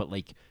whatnot, but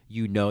like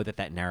you know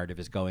that narrative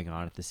is going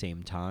on at the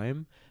same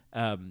time.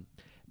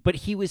 But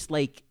he was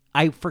like,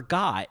 I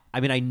forgot.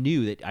 I mean,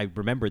 I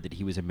remembered that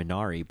he was in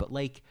Minari, but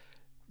like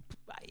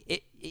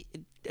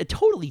a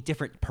totally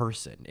different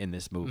person in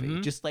this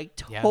movie, just like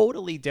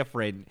totally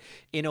different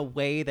in a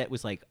way that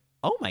was like,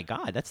 oh my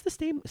God, that's the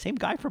same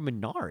guy from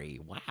Minari.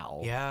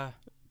 Wow.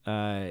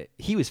 Yeah.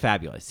 He was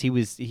fabulous. He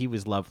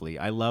was lovely.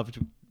 I loved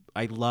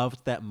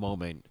that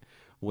moment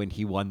when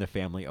he won the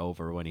family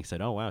over, when he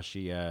said, oh wow,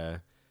 she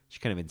kind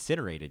of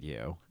incinerated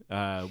you,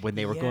 when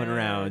they were going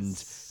around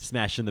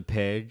smashing the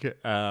pig.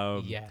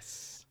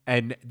 Yes.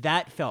 And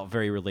that felt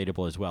very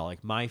relatable as well.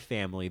 Like my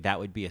family, that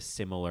would be a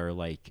similar,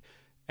 like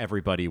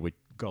everybody would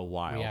go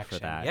wild Reaction.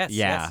 for that. Yes,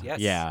 yeah. yes.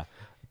 Yeah.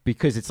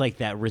 Because it's like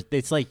that.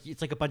 It's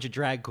like a bunch of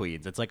drag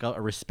queens. It's like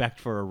a respect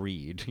for a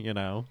read, you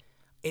know?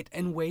 It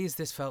in ways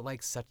this felt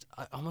like such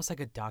almost like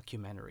a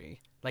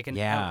documentary, like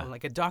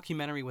like a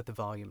documentary with the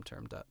volume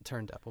turned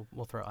up.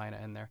 We'll throw Ina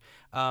in there.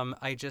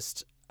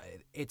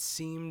 It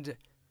seemed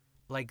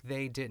like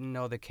they didn't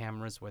know the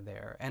cameras were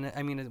there, and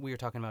I mean we were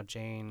talking about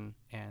Jane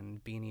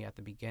and Beanie at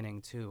the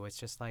beginning too. It's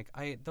just like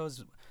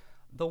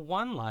the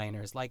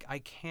one-liners. Like I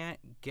can't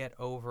get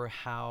over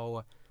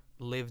how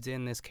lived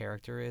in this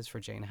character is for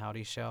Jane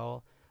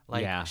Howdyshell.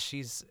 Like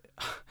she's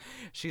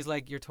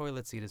like, your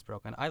toilet seat is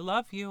broken. I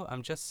love you.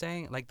 I'm just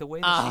saying, like the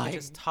way that she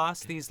just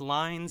tossed these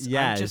lines.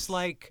 Yes. I'm just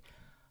like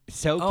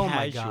so oh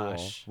casual. My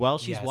gosh. While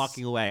she's Yes.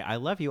 walking away, I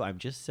love you. I'm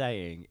just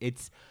saying.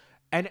 It's,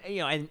 and you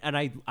know, and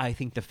I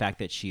think the fact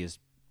that she is,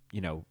 you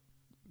know,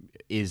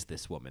 is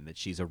this woman, that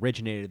she's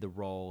originated the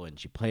role and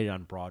she played it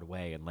on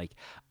Broadway, and like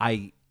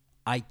I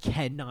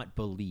cannot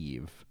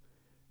believe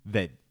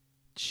that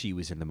she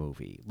was in the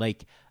movie.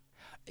 Like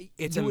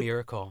It's a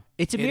miracle.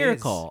 It's a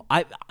miracle.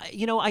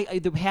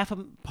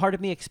 Part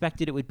of me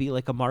expected it would be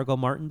like a Margot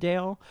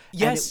Martindale.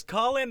 Yes,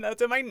 Colin,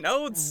 that's in my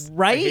notes.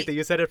 Right? I hate that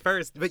you said it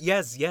first, but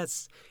yes,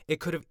 it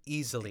could have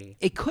easily.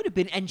 It could have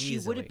been, and she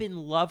would have been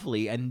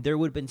lovely, and there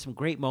would have been some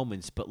great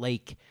moments. But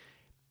like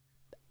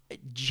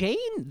Jane,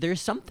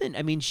 there's something.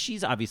 I mean,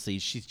 she's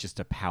just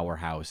a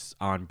powerhouse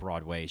on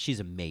Broadway. She's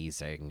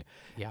amazing,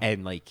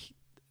 and like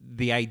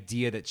the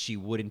idea that she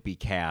wouldn't be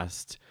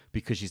cast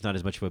because she's not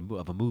as much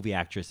of a movie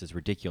actress is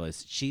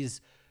ridiculous. She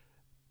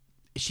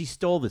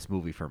stole this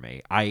movie for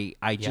me.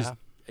 I just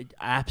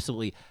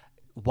absolutely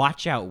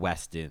watch out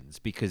Westons,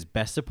 because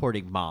Best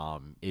Supporting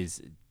Mom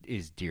is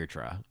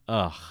Deirdre.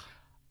 Ugh.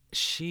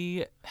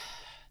 She,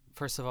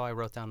 first of all, I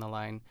wrote down the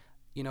line,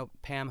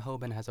 Pam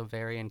Hoban has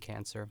ovarian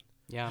cancer.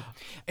 Yeah.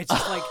 It's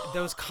just like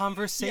those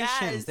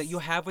conversations that you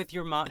have with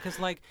your mom. Because,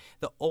 like,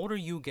 the older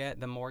you get,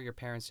 the more your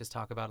parents just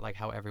talk about, like,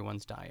 how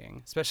everyone's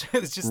dying. Especially,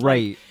 it's just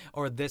right. Like,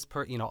 or this,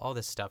 all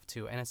this stuff,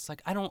 too. And it's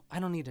like, I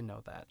don't need to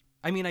know that.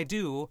 I mean, I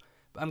do.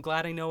 I'm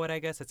glad I know it, I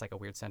guess. It's like a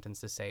weird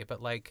sentence to say.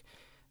 But, like,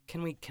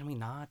 can we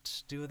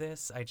not do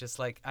this? I just,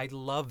 like, I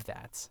love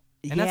that.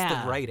 And that's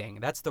the writing.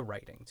 That's the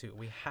writing, too.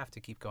 We have to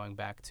keep going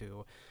back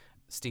to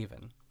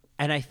Stephen.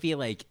 And I feel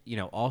like,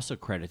 also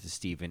credit to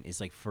Stephen is,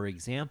 like, for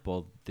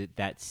example,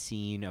 that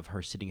scene of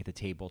her sitting at the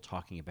table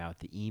talking about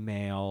the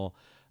email,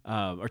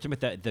 or talking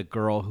about the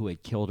girl who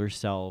had killed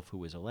herself, who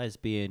was a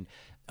lesbian.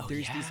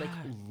 There's these, like,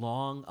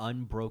 long,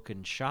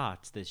 unbroken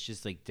shots that's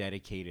just, like,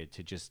 dedicated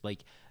to just,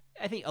 like,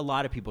 I think a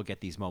lot of people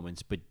get these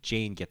moments, but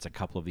Jane gets a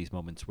couple of these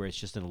moments where it's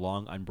just a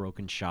long,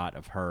 unbroken shot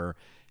of her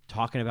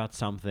talking about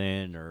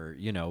something or,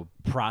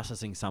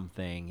 processing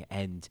something.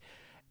 And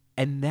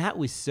that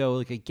was so,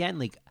 like, again,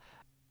 like,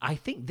 I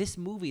think this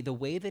movie, the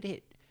way that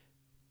it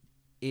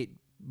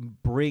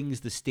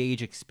brings the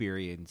stage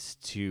experience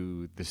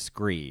to the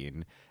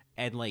screen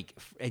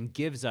and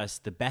gives us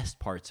the best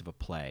parts of a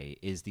play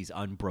is these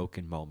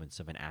unbroken moments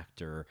of an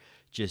actor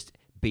just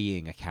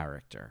being a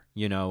character,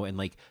 and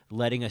like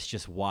letting us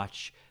just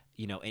watch,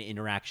 an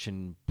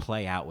interaction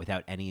play out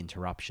without any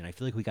interruption. I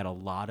feel like we got a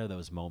lot of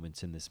those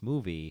moments in this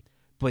movie.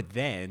 But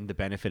then the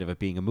benefit of it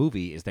being a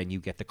movie is then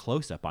you get the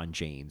close-up on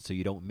Jane, so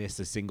you don't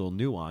miss a single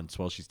nuance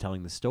while she's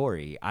telling the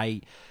story.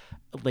 I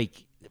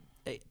think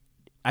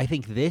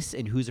this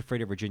and Who's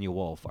Afraid of Virginia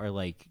Woolf are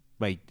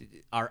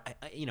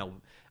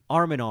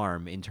arm in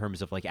arm in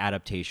terms of like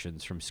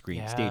adaptations from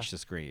stage to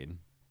screen.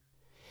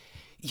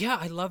 Yeah,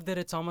 I love that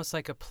it's almost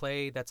like a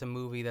play that's a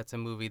movie, that's a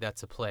movie,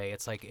 that's a play.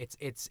 It's like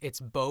it's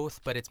both,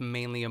 but it's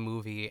mainly a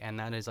movie, and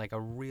that is like a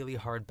really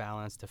hard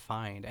balance to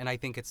find. And I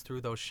think it's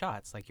through those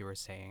shots, like you were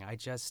saying.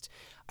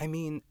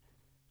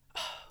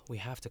 We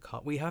have to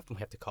call.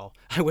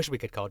 I wish we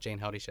could call Jane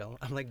Howdy Shell.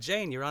 I'm like,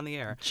 Jane, you're on the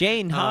air.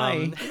 Jane,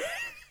 hi.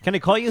 Can I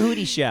call you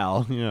Hootie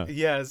Shell? Yeah.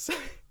 Yes.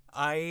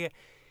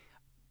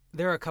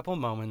 There are a couple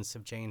moments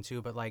of Jane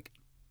too, but like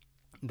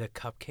the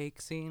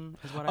cupcake scene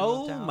is what I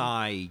wrote down. Oh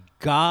my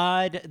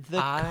God, the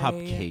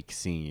cupcake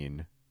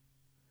scene.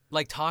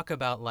 Like, talk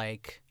about,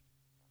 like,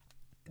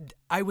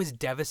 I was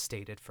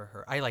devastated for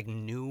her. I, like,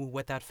 knew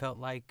what that felt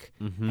like,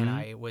 and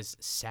I was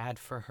sad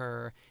for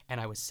her,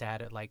 and I was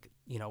sad at, like,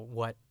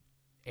 what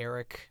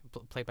Eric,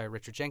 played by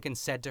Richard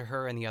Jenkins, said to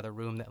her in the other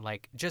room, that,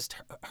 like, just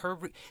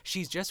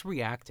she's just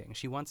reacting.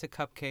 She wants a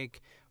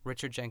cupcake.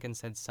 Richard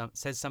Jenkins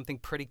says something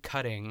pretty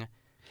cutting.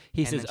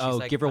 He says,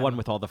 like, give her one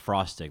with all the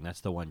frosting.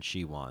 That's the one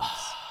she wants.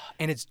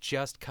 And it's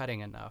just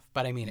cutting enough.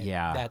 But I mean,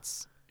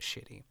 that's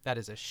shitty. That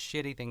is a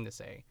shitty thing to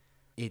say.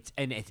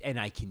 And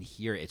I can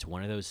hear it. It's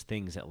one of those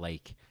things that,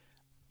 like,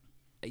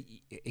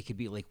 it could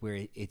be like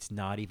where it's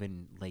not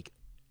even like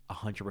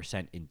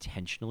 100%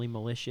 intentionally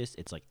malicious.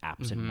 It's like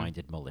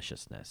absent-minded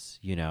maliciousness,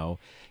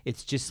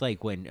 It's just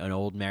like when an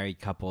old married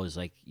couple is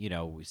like,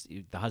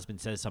 the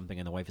husband says something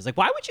and the wife is like,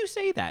 why would you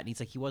say that? And he's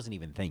like, he wasn't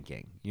even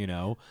thinking,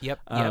 Yep.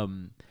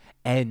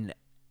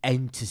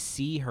 And to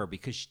see her,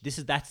 because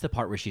that's the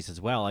part where she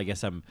says, well, I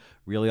guess I'm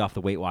really off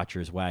the Weight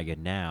Watchers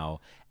wagon now.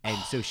 And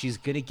so she's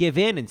going to give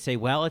in and say,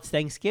 well, it's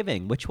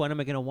Thanksgiving. Which one am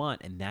I going to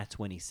want? And that's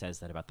when he says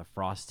that about the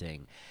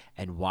frosting.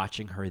 And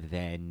watching her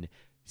then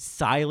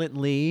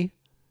silently,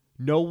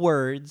 no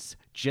words,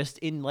 just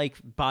in like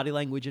body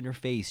language in her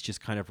face,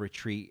 just kind of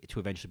retreat to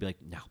eventually be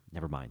like, no,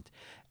 never mind.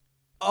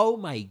 Oh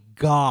my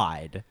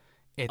God.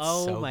 It's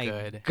so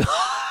good. God.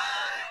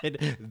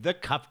 The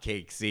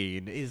cupcake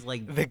scene is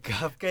like the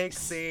cupcake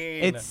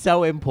scene. It's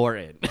so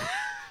important.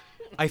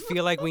 I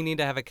feel like we need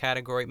to have a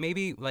category,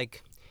 maybe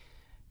like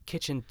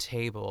kitchen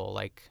table,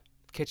 like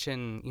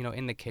kitchen,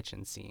 in the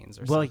kitchen scenes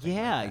or something. Well,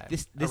 yeah, like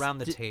this around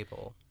the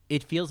table.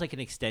 It feels like an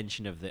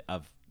extension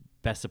of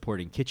Best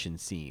Supporting Kitchen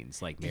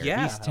scenes, like Mayor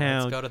of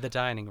Easttown. Let's go to the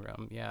dining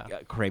room. Yeah,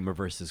 Kramer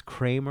versus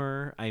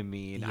Kramer. I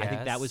mean, I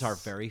think that was our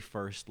very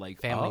first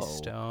like Family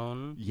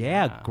Stone.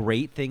 Yeah,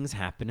 great things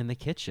happen in the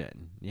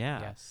kitchen.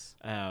 Yeah. Yes.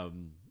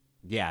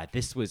 Yeah,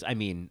 this was. I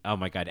mean, oh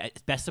my God,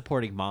 Best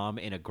Supporting Mom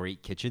in a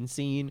great kitchen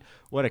scene.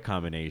 What a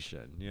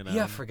combination,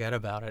 Yeah, forget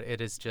about it. It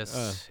is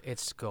just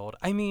it's gold.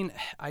 I mean,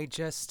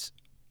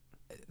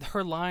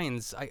 her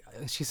lines.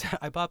 She said,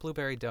 "I bought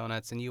blueberry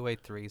donuts and you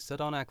ate 3, so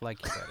don't act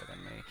like you're better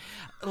than me."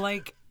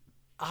 Like,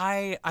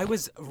 I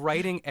was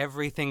writing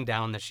everything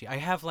down that I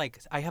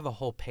have a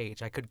whole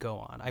page I could go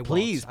on.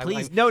 Please.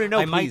 No,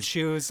 I please.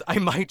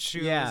 might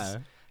choose. Yeah.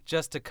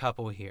 Just a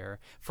couple here.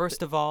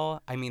 First of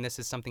all, I mean, this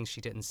is something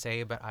she didn't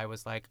say, but I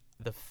was like,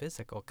 the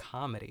physical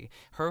comedy.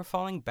 Her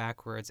falling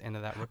backwards into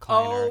that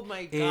recliner. Oh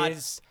my God.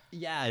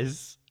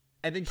 Yes.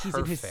 And then she's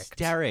in Perfect.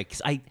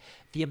 hysterics.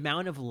 The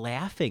amount of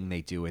laughing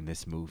they do in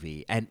this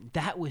movie, and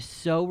that was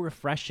so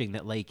refreshing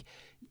that like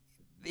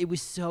it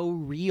was so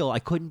real. I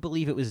couldn't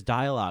believe it was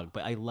dialogue,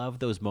 but I love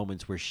those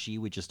moments where she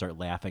would just start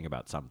laughing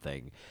about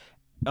something.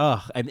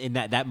 Ugh, and in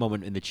that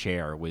moment in the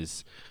chair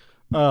was,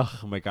 oh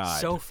my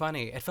God, so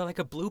funny. It felt like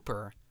a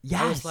blooper.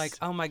 Yes. I was like,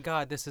 oh my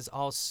God, this is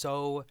all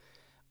so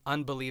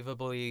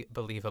unbelievably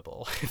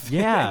believable.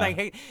 Yeah.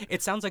 And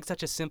it sounds like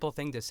such a simple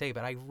thing to say,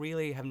 but I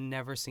really have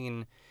never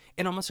seen.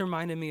 It almost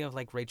reminded me of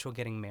like Rachel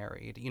getting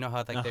married. You know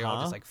how like they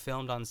all just like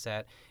filmed on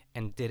set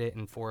and did it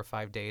in 4 or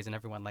 5 days, and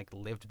everyone like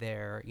lived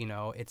there. You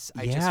know,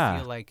 I just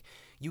feel like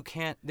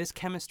this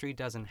chemistry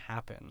doesn't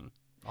happen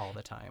all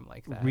the time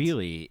like that.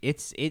 Really,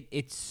 it's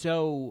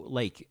so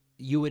like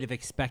you would have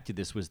expected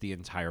this was the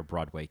entire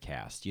Broadway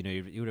cast. You know,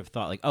 you would have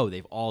thought like, oh,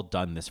 they've all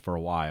done this for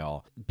a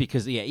while,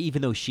 because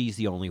even though she's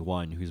the only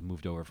one who's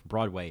moved over from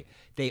Broadway,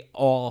 they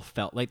all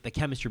felt like the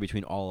chemistry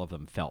between all of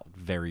them felt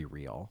very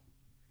real.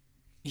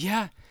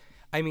 Yeah.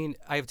 I mean,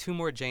 I have 2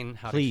 more Jane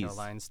How to Show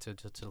lines to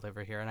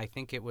deliver here, and I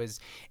think it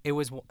was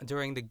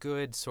during the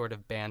good sort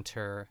of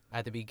banter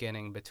at the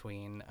beginning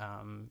between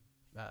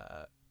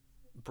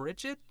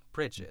Bridget.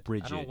 I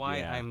don't know why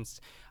yeah.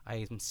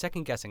 I'm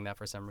second guessing that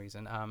for some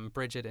reason.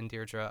 Bridget and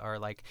Deirdre are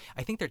like,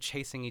 I think they're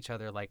chasing each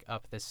other like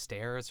up the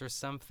stairs or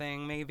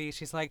something. Maybe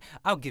she's like,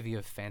 "I'll give you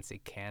a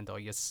fancy candle,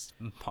 you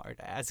smart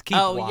ass. Keep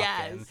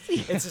walking."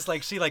 Yes. It's just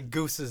like she like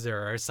gooses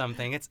her or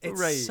something. It's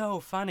right. So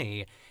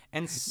funny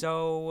and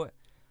so.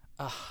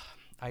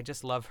 I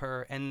just love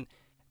her. And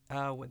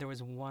there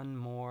was one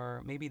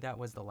more. Maybe that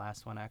was the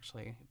last one,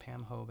 actually.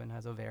 Pam Hoban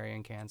has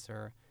ovarian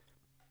cancer.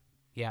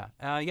 Yeah.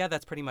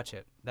 That's pretty much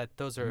it.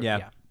 Those are,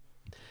 yeah.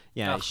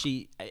 Yeah,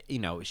 she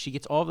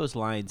gets all those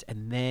lines,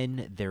 and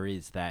then there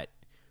is that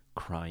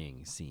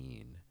crying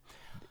scene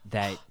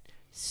that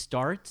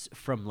starts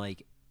from,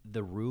 like,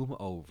 the room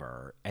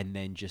over, and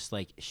then just,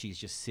 like, she's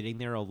just sitting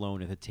there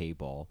alone at the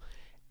table,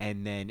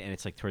 and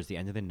it's, like, towards the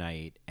end of the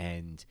night,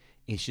 and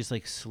it's just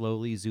like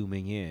slowly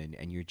zooming in,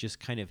 and you're just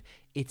kind of,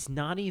 it's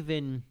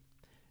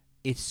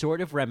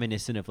sort of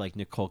reminiscent of like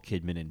Nicole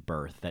Kidman in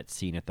Birth, that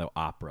scene at the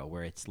opera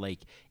where it's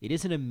like, it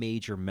isn't a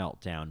major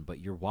meltdown, but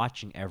you're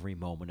watching every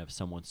moment of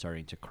someone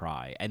starting to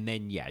cry. And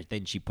then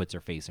she puts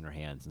her face in her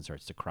hands and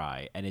starts to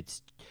cry. And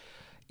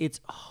it's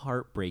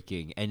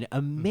heartbreaking and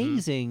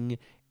amazing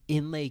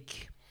in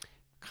like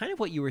kind of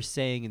what you were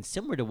saying, and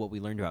similar to what we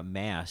learned about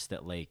Mass,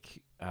 that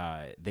like,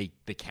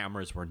 the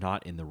cameras were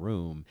not in the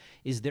room,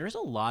 is there's a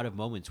lot of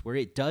moments where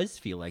it does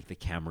feel like the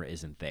camera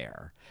isn't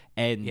there.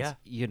 And,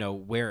 you know,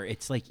 where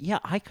it's like, yeah,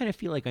 I kind of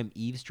feel like I'm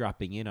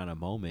eavesdropping in on a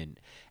moment.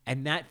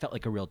 And that felt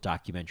like a real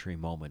documentary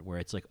moment where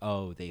it's like,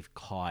 oh, they've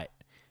caught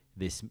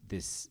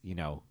this you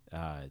know,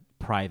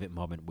 private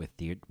moment with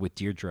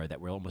Deirdre that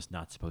we're almost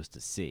not supposed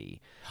to see.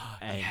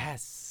 And,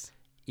 yes.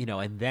 You know,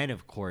 and then,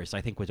 of course,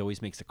 I think what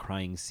always makes a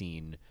crying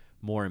scene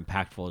more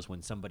impactful is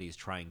when somebody's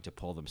trying to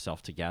pull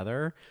themselves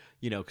together,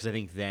 you know, because I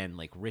think then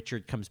like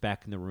Richard comes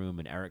back in the room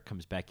and Eric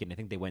comes back in. I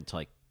think they went to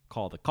like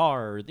call the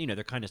car, you know,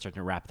 they're kind of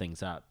starting to wrap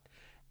things up,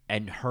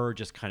 and her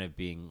just kind of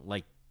being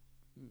like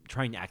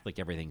trying to act like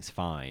everything's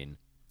fine.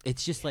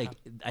 It's just like,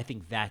 I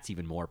think that's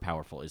even more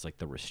powerful, is like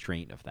the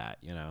restraint of that,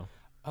 you know?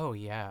 Oh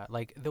yeah.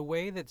 Like the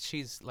way that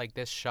she's like,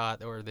 this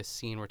shot or this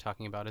scene we're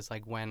talking about is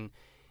like when,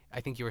 I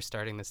think you were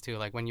starting this too,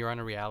 like when you're on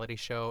a reality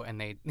show and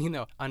they, you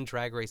know, on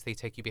Drag Race, they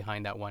take you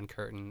behind that one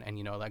curtain and,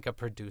 you know, like a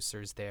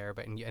producer's there,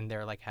 and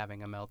they're like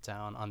having a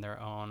meltdown on their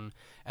own,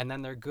 and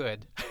then they're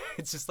good.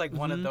 It's just like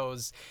one of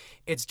those,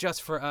 it's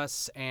just for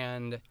us.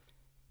 And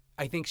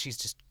I think she's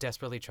just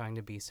desperately trying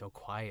to be so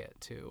quiet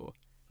too.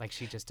 Like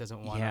she just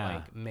doesn't want to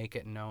like make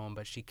it known,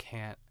 but she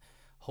can't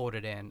hold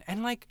it in.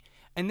 And like,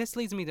 and this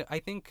leads me to, I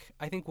think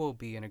we'll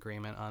be in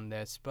agreement on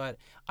this, but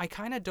I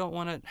kind of don't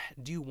want to,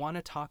 do you want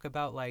to talk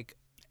about like,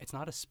 it's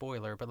not a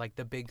spoiler, but like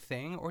the big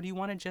thing, or do you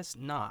want to just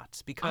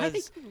not? Because I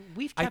think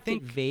we've kept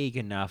it vague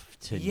enough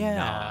to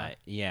not.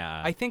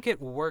 Yeah. I think it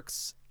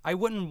works. I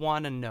wouldn't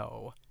want to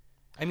know.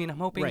 I mean, I'm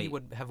hoping you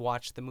would have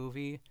watched the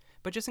movie,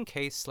 but just in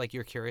case like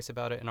you're curious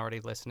about it and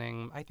already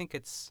listening, I think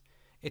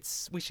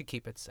we should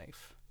keep it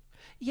safe.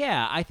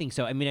 Yeah, I think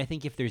so. I mean, I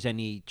think if there's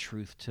any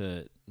truth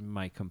to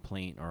my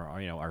complaint or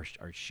you know, our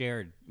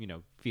shared, you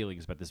know,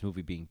 feelings about this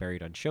movie being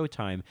buried on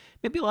Showtime,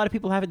 maybe a lot of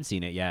people haven't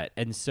seen it yet.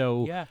 And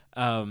so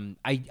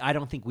I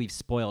don't think we've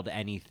spoiled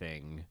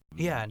anything.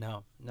 Yeah,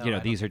 no. You know,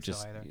 these are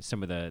just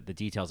some of the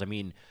details. I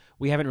mean,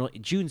 we haven't really,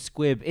 June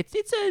Squibb,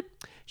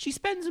 she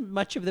spends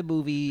much of the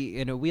movie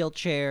in a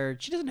wheelchair.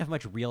 She doesn't have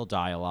much real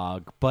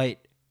dialogue, but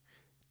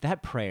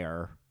that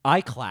prayer, I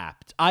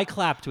clapped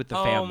with the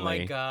family. Oh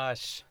my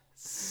gosh.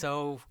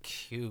 So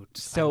cute.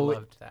 So I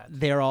loved that.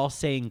 they're all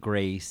saying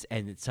grace,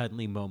 and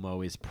suddenly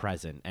Momo is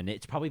present, and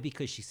it's probably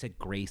because she said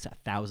grace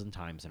 1,000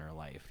 times in her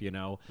life,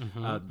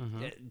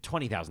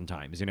 20,000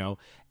 times,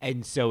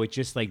 and so it's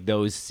just like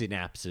those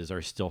synapses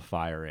are still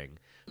firing,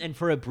 and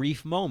for a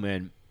brief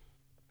moment,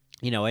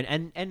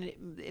 and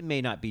it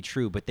may not be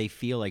true, but they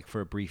feel like for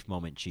a brief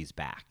moment she's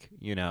back,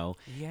 Yeah.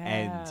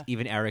 and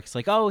even Eric's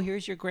like, oh,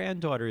 here's your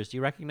granddaughters, do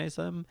you recognize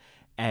them?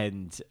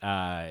 And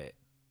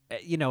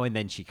and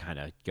then she kind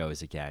of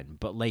goes again.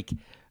 But, like,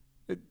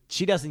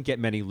 she doesn't get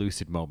many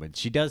lucid moments.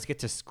 She does get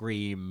to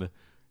scream,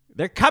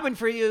 they're coming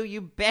for you,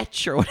 you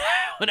bitch, or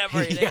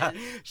whatever it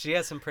is. She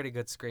has some pretty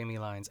good screamy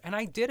lines. And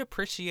I did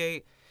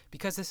appreciate,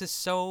 because this is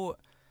so,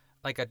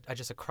 like,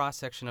 just a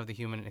cross-section of the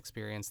human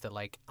experience that,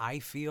 like, I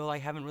feel I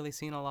haven't really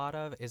seen a lot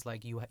of, is,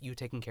 like, you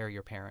taking care of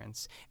your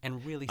parents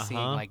and really seeing,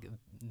 like,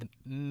 the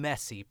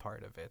messy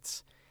part of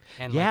it.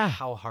 And like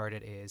how hard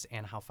it is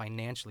and how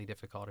financially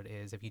difficult it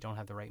is if you don't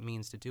have the right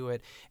means to do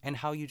it, and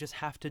how you just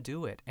have to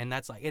do it. And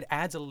that's like, it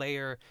adds a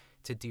layer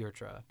to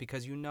Deirdre,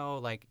 because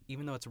like,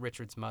 even though it's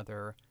Richard's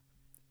mother,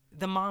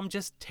 the mom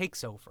just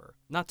takes over.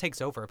 Not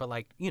takes over, but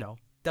like,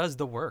 does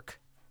the work.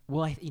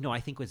 Well, I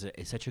think was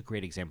such a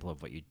great example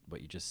of what you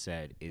just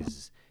said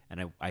is,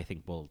 and I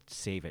think we'll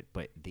save it,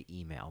 but the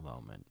email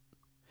moment.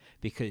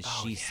 Because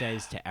she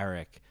says to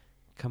Eric,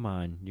 come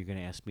on, you're going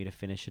to ask me to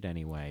finish it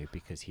anyway,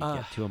 because he'd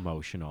get too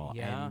emotional.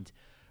 Yeah.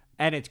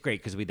 And it's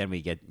great because we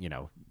get,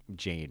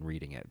 Jane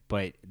reading it.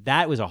 But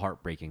that was a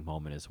heartbreaking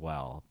moment as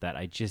well, that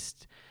I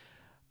just,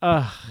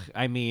 Yeah.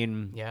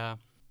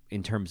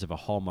 In terms of a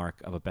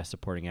hallmark of a Best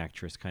Supporting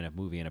Actress kind of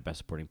movie and a Best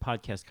Supporting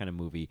Podcast kind of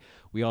movie,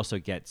 we also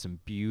get some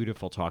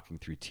beautiful talking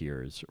through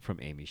tears from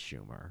Amy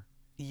Schumer.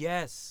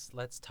 Yes,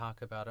 let's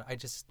talk about it.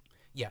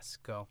 Yes,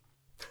 go.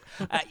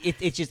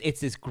 It's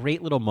this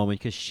great little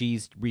moment because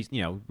she's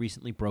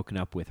recently broken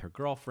up with her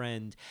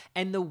girlfriend,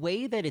 and the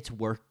way that it's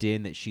worked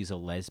in that she's a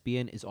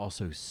lesbian is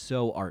also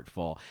so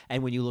artful.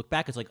 And when you look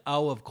back, it's like,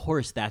 oh, of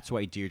course, that's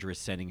why Deirdre is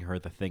sending her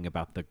the thing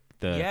about the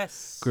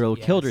girl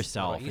who killed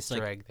herself. It's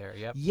Easter egg there.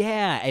 Yep.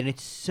 Yeah, and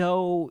it's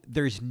so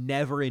there's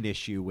never an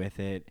issue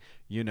with it.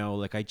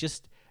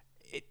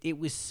 It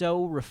was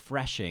so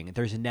refreshing.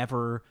 It's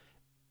never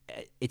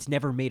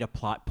made a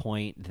plot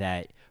point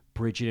that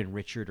Bridget and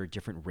Richard are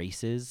different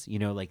races,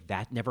 like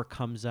that never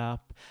comes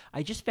up.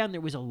 I just found there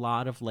was a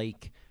lot of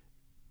like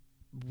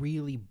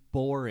really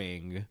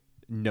boring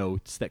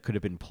notes that could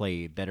have been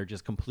played that are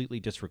just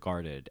completely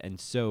disregarded. And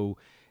so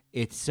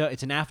it's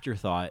an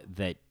afterthought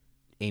that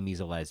Amy's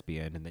a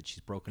lesbian and that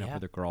she's broken up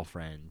with her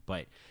girlfriend.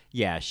 But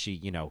yeah,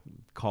 she,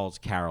 calls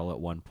Carol at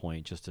one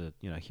point just to,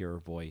 hear her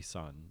voice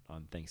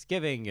on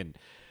Thanksgiving, and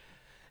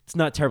it's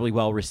not terribly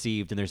well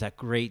received, and there's that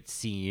great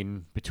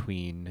scene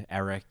between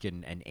Eric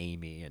and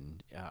Amy,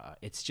 and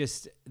it's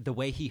just the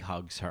way he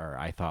hugs her,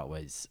 I thought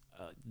was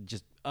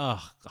just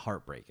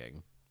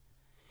heartbreaking.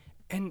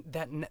 And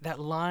that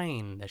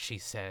line that she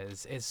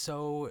says is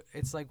so,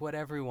 it's like what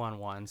everyone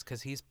wants,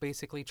 because he's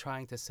basically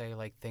trying to say,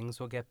 like,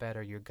 things will get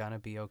better, you're gonna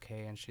be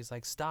okay, and she's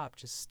like,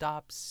 just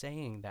stop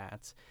saying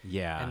that.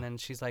 Yeah. And then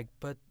she's like,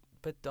 but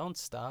don't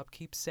stop,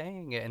 keep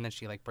saying it, and then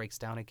she like breaks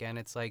down again.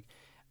 It's like,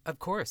 of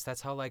course,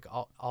 that's how like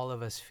all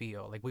of us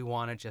feel. Like, we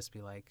want to just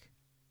be like,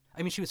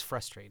 I mean, she was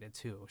frustrated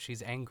too.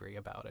 She's angry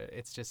about it.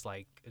 It's just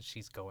like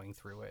she's going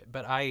through it.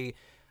 But I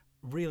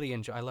really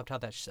I loved how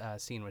that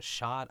scene was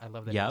shot. I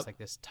love that it was like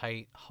this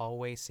tight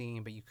hallway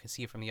scene, but you can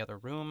see it from the other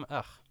room.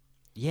 Ugh.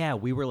 Yeah,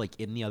 we were like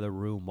in the other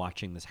room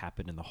watching this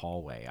happen in the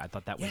hallway. I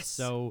thought that was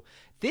so.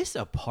 This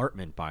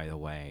apartment, by the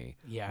way,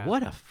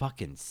 what a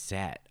fucking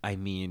set. I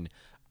mean,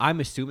 I'm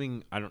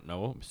assuming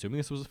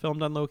this was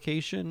filmed on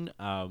location.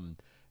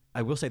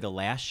 I will say the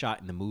last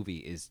shot in the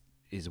movie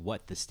is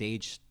what the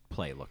stage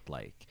play looked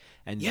like.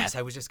 And yes,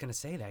 I was just gonna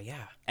say that.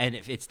 Yeah, and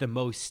if it's the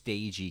most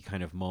stagey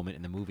kind of moment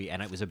in the movie,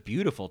 and it was a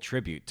beautiful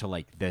tribute to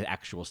like the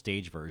actual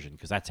stage version,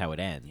 because that's how it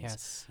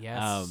ends.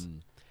 Yes.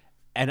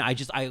 And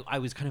I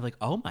was kind of like,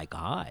 oh my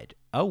god,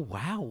 oh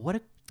wow,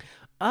 what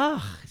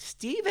a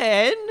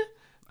Steven.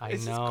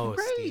 This know,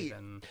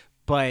 Steven.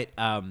 But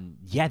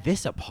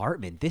this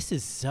apartment, this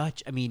is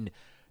such. I mean,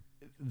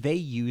 they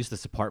use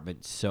this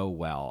apartment so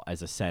well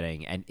as a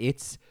setting, and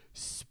it's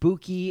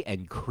spooky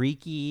and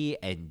creaky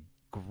and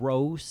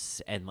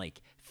gross and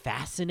like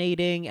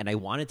fascinating, and I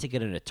wanted to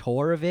get on a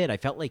tour of it. I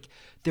felt like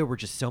there were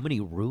just so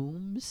many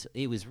rooms.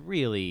 It was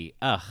really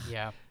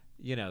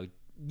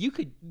you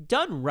could,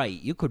 done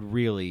right, you could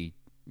really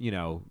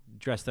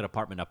dress that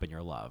apartment up in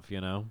your love.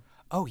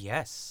 Oh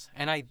yes,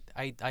 and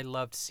I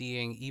loved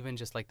seeing even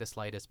just like the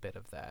slightest bit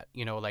of that.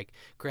 Like,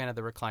 granted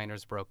the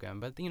recliner's broken,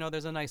 but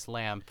there's a nice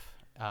lamp.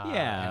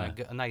 And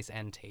a nice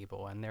end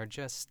table, and they're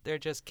just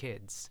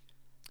kids.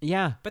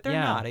 Yeah, but they're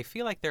not. I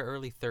feel like they're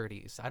early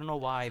 30s. I don't know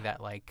why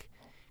that, like,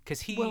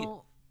 because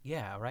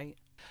right.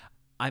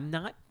 I'm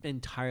not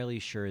entirely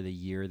sure the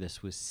year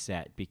this was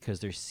set because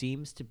there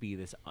seems to be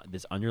this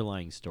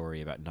underlying story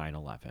about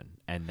 9/11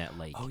 and that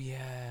like Oh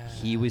yeah.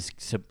 he was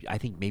I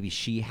think maybe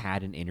she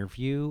had an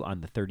interview on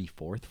the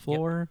 34th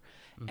floor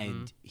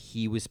and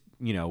he was,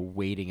 you know,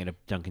 waiting at a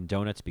Dunkin'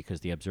 Donuts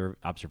because the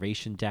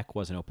observation deck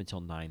wasn't open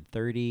till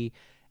 9:30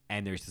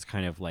 and there's this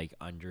kind of like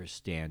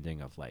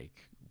understanding of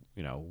like,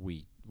 you know,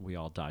 we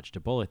all dodged a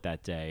bullet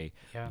that day.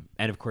 Yeah.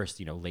 And of course,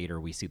 you know, later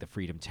we see the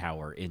Freedom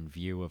Tower in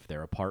view of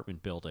their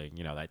apartment building,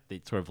 you know, that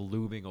it's sort of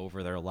looming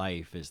over their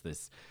life is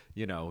this,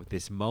 you know,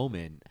 this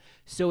moment.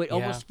 So it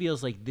almost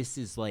feels like this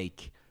is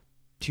like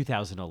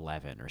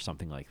 2011 or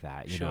something like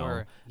that, you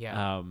know?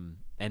 Yeah.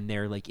 And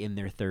they're like in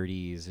their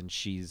 30s and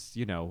she's,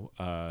 you know,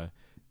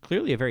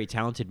 clearly a very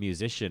talented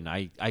musician.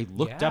 I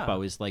looked up, I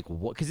was like,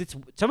 what? Because it's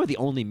some of the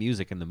only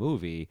music in the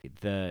movie.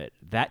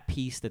 That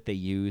piece that they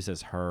use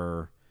as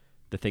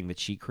the thing that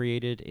she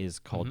created is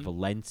called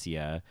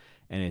Valencia,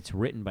 and it's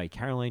written by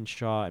Caroline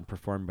Shaw and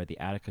performed by the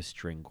Attica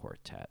String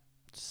Quartet.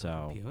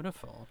 So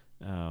beautiful.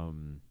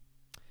 And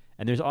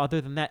there's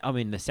other than that, I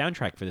mean, the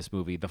soundtrack for this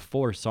movie, the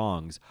 4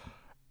 songs,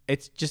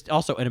 it's just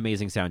also an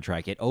amazing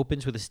soundtrack. It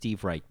opens with a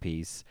Steve Reich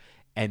piece,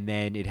 and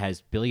then it has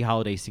Billie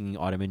Holiday singing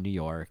Autumn in New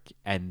York,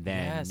 and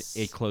then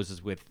it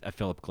closes with a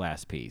Philip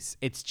Glass piece.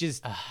 It's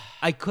just,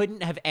 I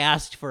couldn't have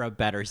asked for a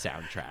better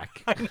soundtrack.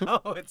 I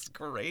know, it's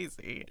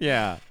crazy.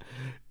 Yeah.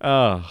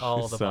 Oh,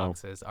 all the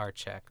boxes are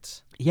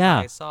checked. Yeah.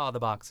 I saw the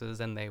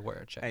boxes and they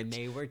were checked. And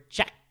they were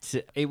checked.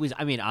 It was,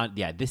 I mean,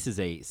 this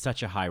is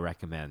such a high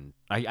recommend.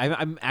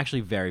 I'm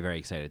actually very, very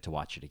excited to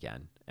watch it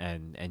again.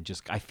 And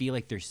just, I feel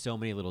like there's so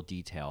many little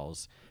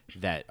details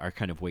that are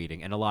kind of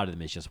waiting, and a lot of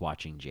them is just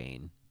watching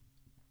Jane.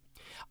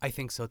 I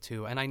think so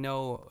too. And I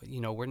know, you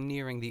know, we're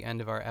nearing the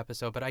end of our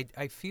episode, but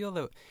I feel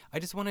that I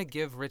just want to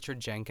give Richard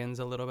Jenkins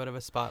a little bit of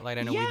a spotlight.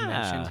 I know we've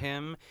mentioned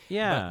him.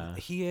 Yeah.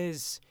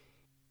 But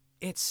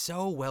it's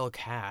so well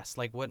cast.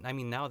 Like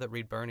now that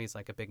Reed Birney's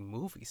like a big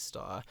movie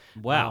star.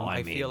 Wow.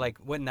 I feel like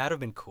wouldn't that have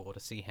been cool to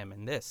see him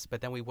in this?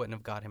 But then we wouldn't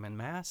have got him in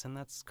Mass, and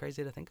that's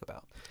crazy to think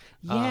about.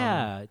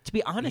 Yeah. To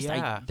be honest,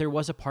 there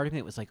was a part of me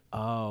that was like,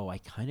 oh, I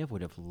kind of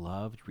would have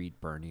loved Reed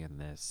Birney in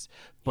this.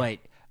 But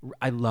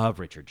I love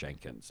Richard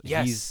Jenkins.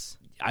 Yes.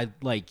 I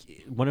like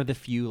one of the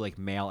few like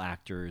male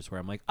actors where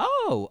I'm like,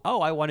 oh,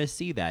 I want to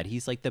see that.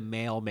 He's like the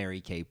male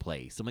Mary Kay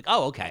Place. I'm like,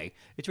 oh, okay,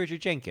 it's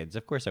Richard Jenkins.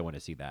 Of course I want to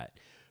see that.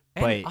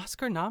 And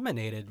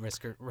Oscar-nominated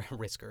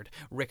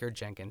Rickard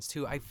Jenkins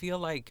too. I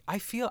feel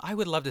I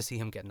would love to see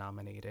him get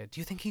nominated.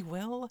 Do you think he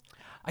will?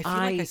 I feel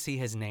like I see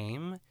his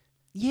name.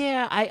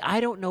 Yeah, I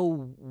don't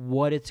know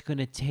what it's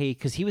gonna take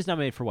because he was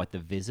nominated for The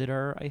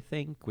Visitor, I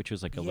think, which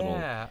was like a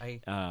little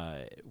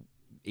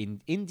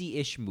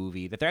indie-ish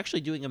movie that they're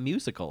actually doing a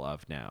musical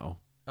of now.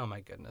 Oh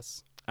my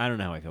goodness! I don't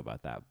know how I feel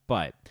about that,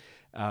 but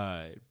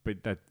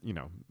that, you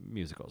know,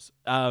 musicals.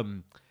 I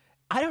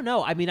don't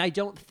know. I mean,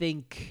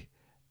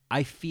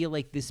 I feel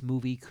like this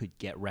movie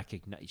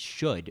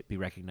should be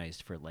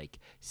recognized for like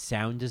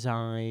sound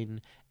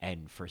design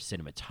and for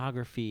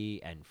cinematography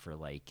and for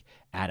like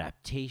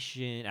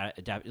adaptation,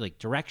 like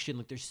direction.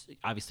 Like there's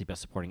obviously Best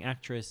Supporting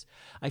Actress.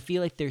 I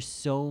feel like there's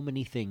so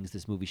many things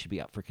this movie should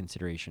be up for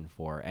consideration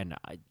for, and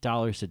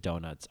dollars to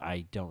donuts,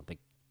 I don't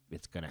think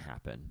it's gonna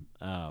happen.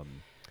 So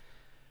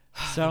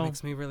that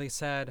makes me really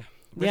sad.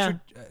 Richard,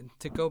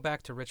 to go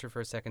back to Richard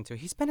for a second too,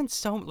 he's been in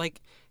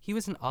he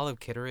was in Olive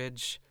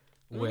Kitteridge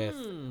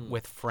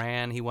with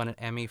Fran. He won an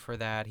Emmy for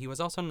that. He was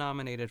also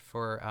nominated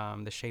for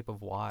The Shape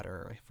of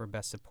Water for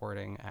Best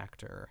Supporting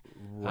Actor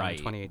in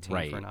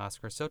 2018 for an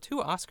Oscar. So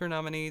 2 Oscar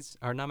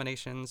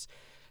nominations.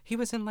 He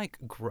was in like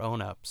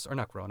Grown Ups, or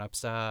not Grown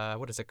Ups,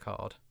 what is it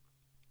called?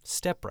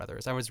 Step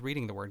Brothers. I was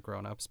reading the word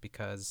Grown Ups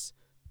because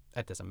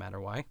that doesn't matter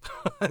why.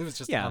 It was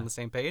just on the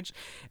same page.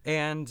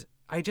 And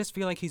I just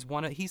feel like he's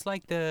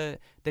like the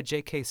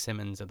J.K.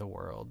 Simmons of the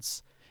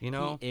worlds. You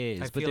know, he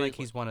is. I feel like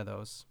he's one of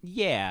those.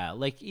 Yeah,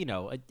 like, you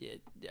know,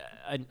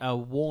 a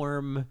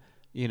warm,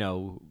 you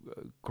know,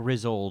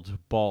 grizzled,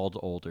 bald,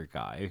 older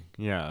guy.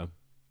 Yeah.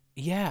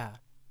 Yeah.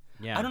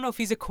 Yeah. I don't know if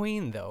he's a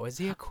queen though. Is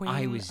he a queen?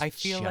 I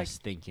feel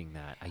just thinking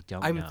that. I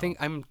don't know.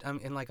 I'm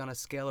in like on a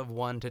scale of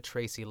 1 to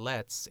Tracy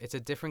Letts. It's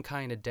a different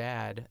kind of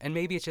dad, and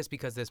maybe it's just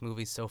because this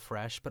movie's so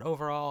fresh. But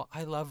overall,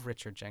 I love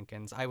Richard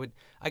Jenkins. I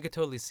could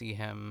totally see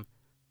him,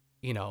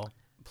 you know,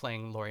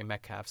 playing Laurie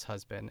Metcalf's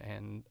husband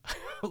and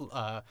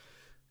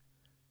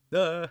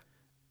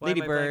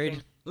Lady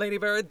Bird. Lady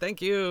Bird,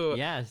 thank you.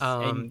 Yes,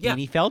 and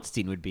Beanie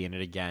Feldstein would be in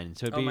it again,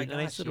 so it'd be a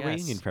nice little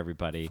reunion for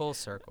everybody. Full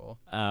circle.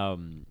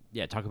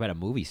 Talk about a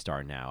movie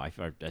star now.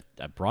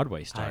 A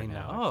Broadway star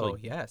now. Oh,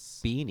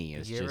 yes. Beanie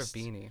is Year just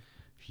of Beanie.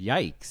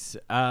 Yikes.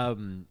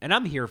 And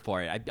I'm here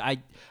for it. I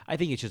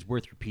think it's just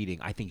worth repeating.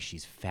 I think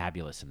she's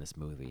fabulous in this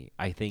movie.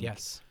 I think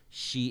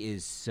she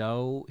is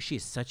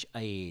such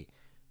a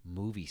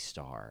movie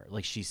star.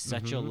 Like she's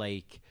such a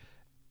like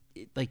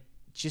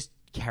just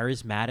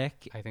charismatic.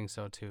 I think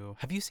so too.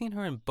 Have you seen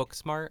her in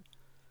Booksmart?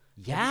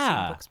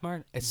 Yeah.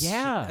 Booksmart?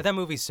 That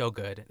movie's so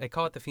good. They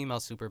call it the female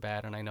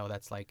Superbad, and I know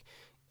that's like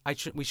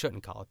we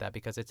shouldn't call it that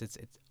because it's its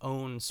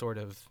own sort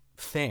of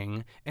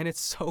thing, and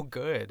it's so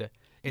good.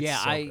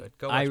 It's good.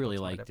 Go watch I really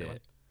Booksmart, liked everyone.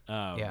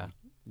 it.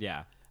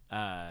 Yeah.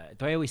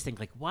 Though I always think,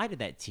 like, why did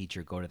that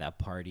teacher go to that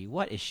party?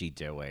 What is she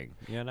doing?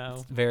 You know?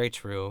 It's very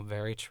true.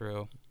 Very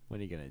true. What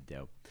are you going to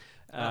do?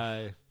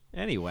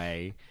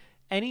 Anyway,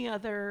 any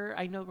other,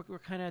 I know we're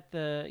kind of at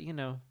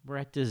the, we're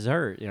at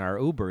dessert. Our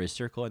Uber is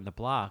circling the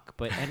block,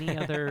 but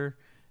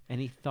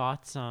any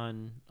thoughts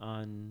on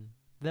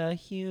The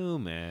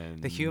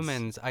Humans? The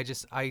Humans, I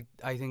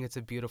think it's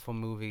a beautiful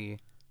movie.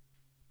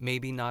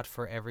 Maybe not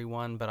for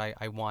everyone, but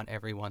I want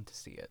everyone to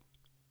see it.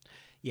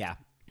 Yeah.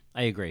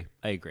 I agree.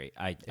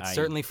 It's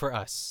certainly for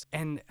us.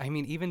 And I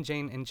mean, even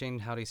Jane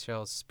Howdy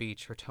Shell's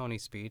speech, her Tony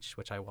speech,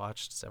 which I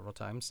watched several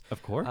times.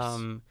 Of course.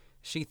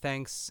 She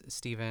thanks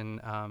Stephen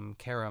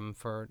Karam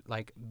for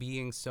like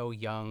being so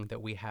young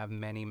that we have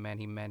many,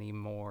 many, many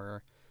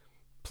more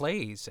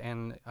plays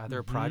and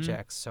other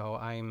projects. So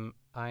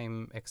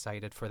I'm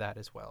excited for that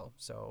as well.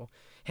 So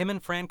him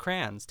and Fran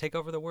Kranz take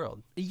over the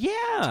world. Yeah.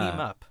 Team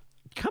up.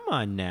 Come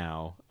on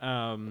now.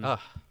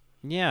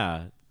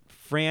 Yeah.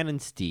 Fran and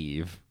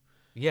Steve.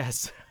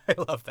 Yes, I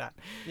love that.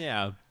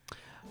 Yeah.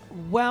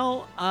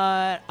 Well,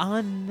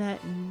 on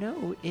that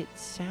note, it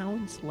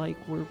sounds like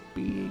we're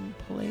being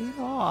played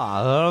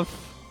off.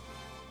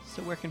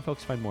 So where can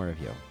folks find more of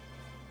you?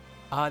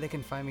 They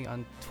can find me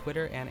on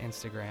Twitter and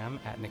Instagram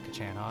at Nick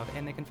Kachanov,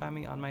 and they can find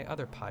me on my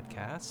other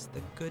podcast,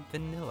 The Good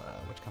Vanilla,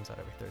 which comes out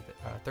every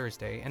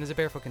Thursday and is a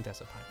Barefoot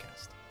Contessa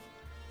podcast.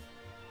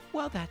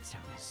 Well, that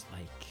sounds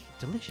like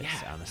delicious,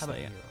 honestly. How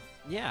about you?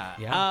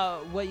 Yeah.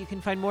 Well, you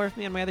can find more of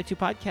me on my other two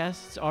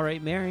podcasts. All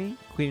Right, Mary,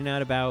 tweeting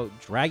out about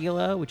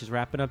Dragula, which is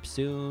wrapping up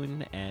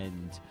soon,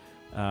 and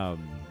I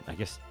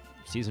guess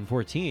season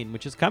 14,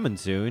 which is coming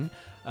soon,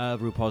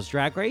 RuPaul's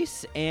Drag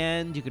Race.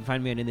 And you can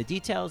find me on In the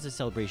Details, A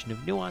Celebration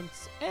of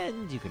Nuance.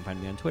 And you can find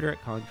me on Twitter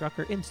at Colin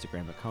Drucker,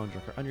 Instagram at Colin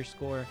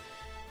Drucker_.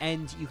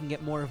 And you can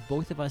get more of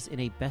both of us in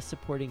a Best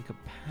Supporting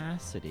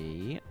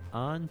capacity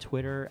on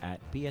Twitter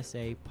at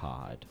BSA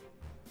Pod.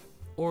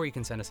 Or you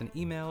can send us an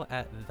email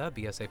at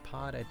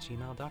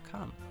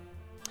thebsapod@gmail.com.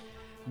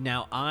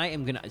 Now, I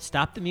am going to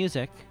stop the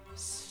music.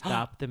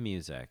 Stop the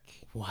music.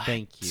 What?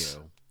 Thank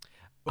you.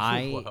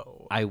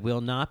 I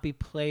will not be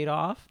played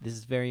off. This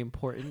is very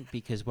important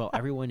because while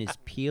everyone is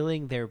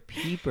peeling their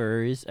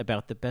peepers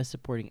about the Best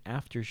Supporting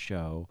After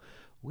Show,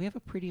 we have a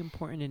pretty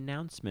important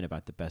announcement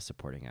about the Best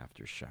Supporting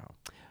After Show.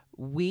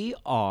 We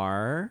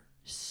are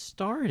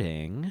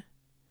starting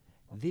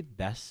the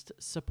Best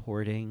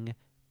Supporting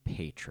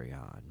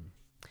Patreon.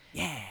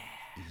 Yeah.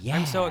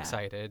 I'm so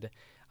excited.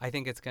 I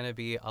think it's going to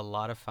be a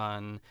lot of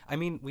fun. I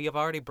mean, we have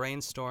already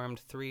brainstormed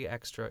 3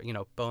 extra,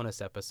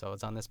 bonus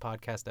episodes on this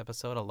podcast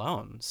episode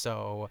alone.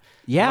 So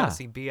I want to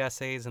see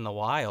BSAs in the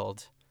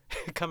wild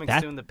coming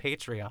soon to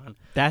Patreon.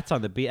 That's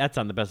on the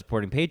Best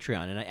Supporting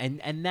Patreon.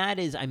 And that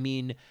is, I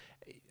mean,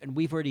 and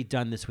we've already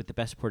done this with the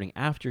Best Supporting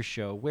After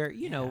Show where,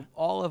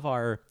 all of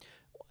our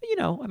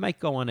I might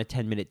go on a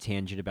 10-minute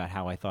tangent about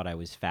how I thought I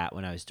was fat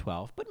when I was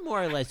 12, but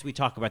more or less we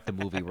talk about the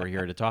movie we're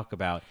here to talk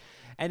about.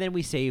 And then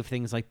we save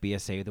things like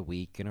BSA of the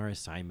week and our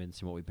assignments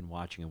and what we've been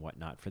watching and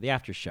whatnot for the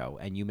after show.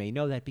 And you may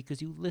know that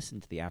because you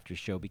listen to the after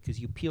show because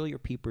you peel your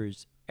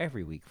peepers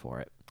every week for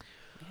it.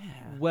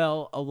 Yeah.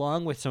 Well,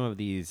 along with some of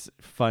these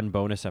fun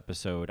bonus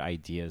episode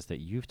ideas that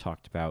you've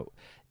talked about,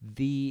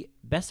 the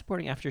Best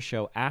Supporting After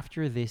Show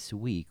after this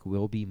week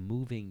will be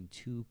moving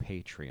to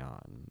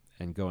Patreon.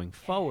 And going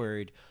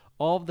forward,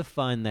 all of the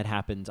fun that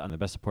happens on the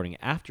Best Supporting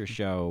After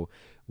Show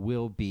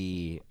will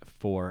be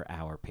for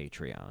our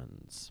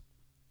Patreons.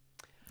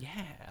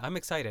 Yeah, I'm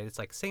excited. It's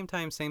like same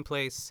time, same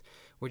place.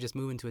 We're just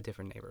moving to a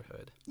different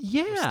neighborhood.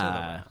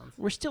 Yeah,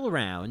 we're still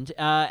around.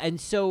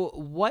 And so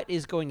what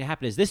is going to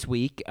happen is this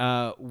week,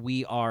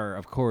 we are,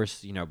 of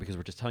course, because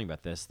we're just telling you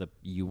about this,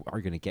 you are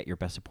going to get your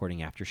Best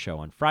Supporting After Show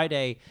on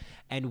Friday.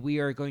 And we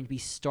are going to be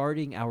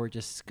starting our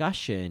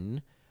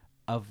discussion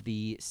of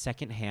the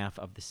second half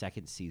of the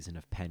second season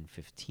of Pen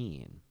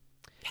 15.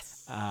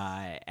 Yes.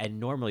 And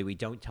normally we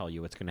don't tell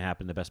you what's going to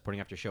happen in the Best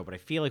Supporting After Show, but I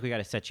feel like we got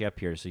to set you up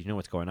here so you know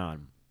what's going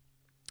on.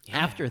 Yeah.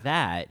 After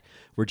that,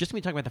 we're just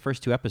going to be talking about the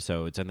first 2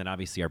 episodes and then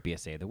obviously our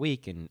BSA of the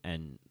week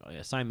and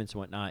assignments and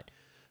whatnot.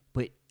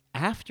 But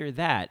after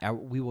that,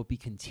 we will be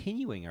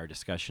continuing our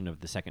discussion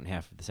of the second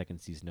half of the second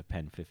season of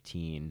Pen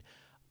 15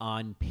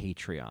 on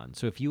Patreon.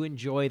 So if you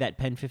enjoy that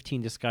Pen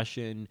 15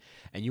 discussion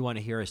and you want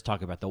to hear us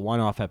talk about the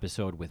one-off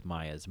episode with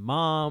Maya's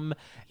mom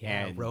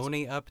and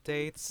Roni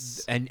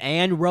updates and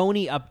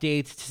Roni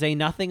updates, to say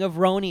nothing of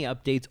Roni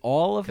updates,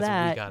 all of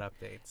that. We got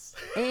updates.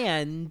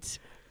 And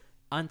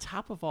on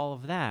top of all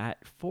of that,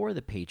 for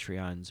the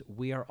Patreons,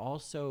 we are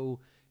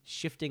also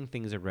shifting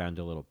things around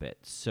a little bit.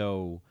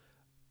 So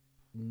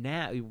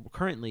now,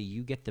 currently,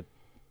 you get the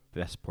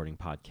Best Supporting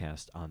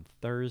podcast on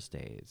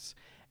Thursdays,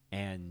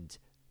 and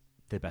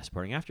the Best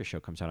Supporting After Show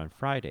comes out on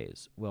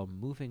Fridays. Well,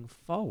 moving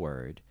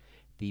forward,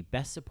 The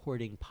Best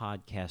Supporting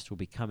Podcast will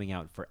be coming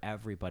out for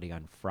everybody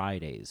on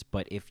Fridays.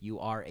 But if you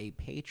are a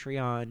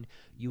Patreon,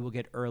 you will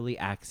get early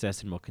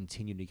access, and we'll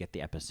continue to get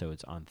the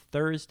episodes on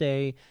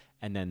Thursday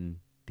and then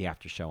the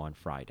after show on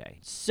Friday.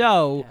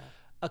 So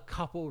a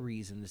couple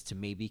reasons to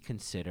maybe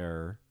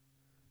consider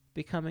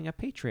becoming a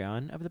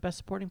Patreon of the Best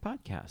Supporting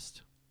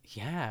Podcast.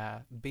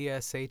 Yeah,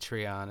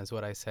 BSatreon is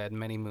what I said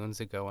many moons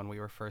ago when we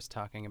were first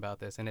talking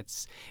about this, and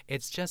it's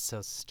just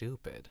so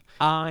stupid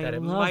that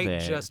it might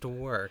just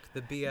work.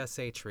 The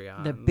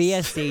BSatreon. The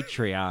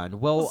BSatreon.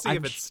 Well, we'll see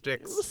if it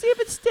sticks. We'll see if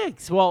it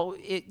sticks. Well,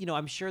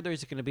 I'm sure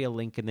there's going to be a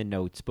link in the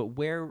notes, but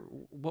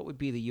what would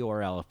be the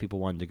URL if people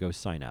wanted to go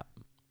sign up?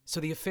 So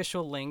the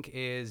official link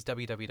is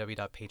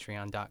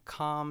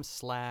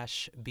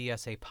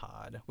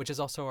www.patreon.com/BSApod, which is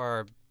also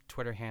our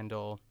Twitter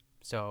handle.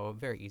 So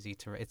very easy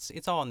to.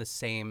 It's all in the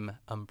same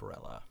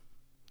umbrella.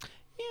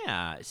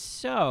 Yeah.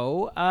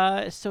 So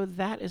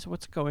that is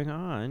what's going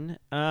on.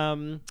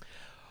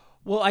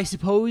 Well, I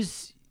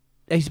suppose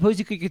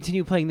you could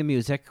continue playing the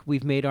music.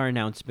 We've made our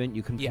announcement.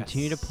 You can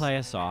continue to play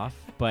us off,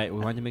 but we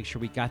wanted to make sure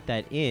we got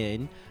that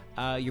in.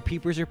 Your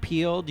peepers are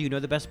peeled. You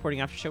know the Best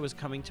Supporting After Show is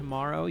coming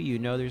tomorrow. You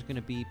know there's going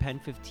to be Pen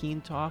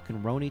 15 talk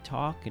and Roni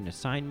talk and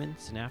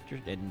assignments and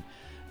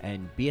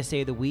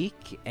BSA of the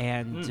week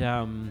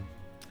and.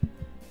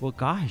 Well,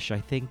 gosh, I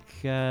think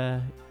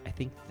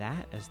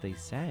that, as they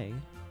say,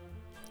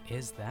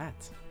 is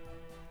that.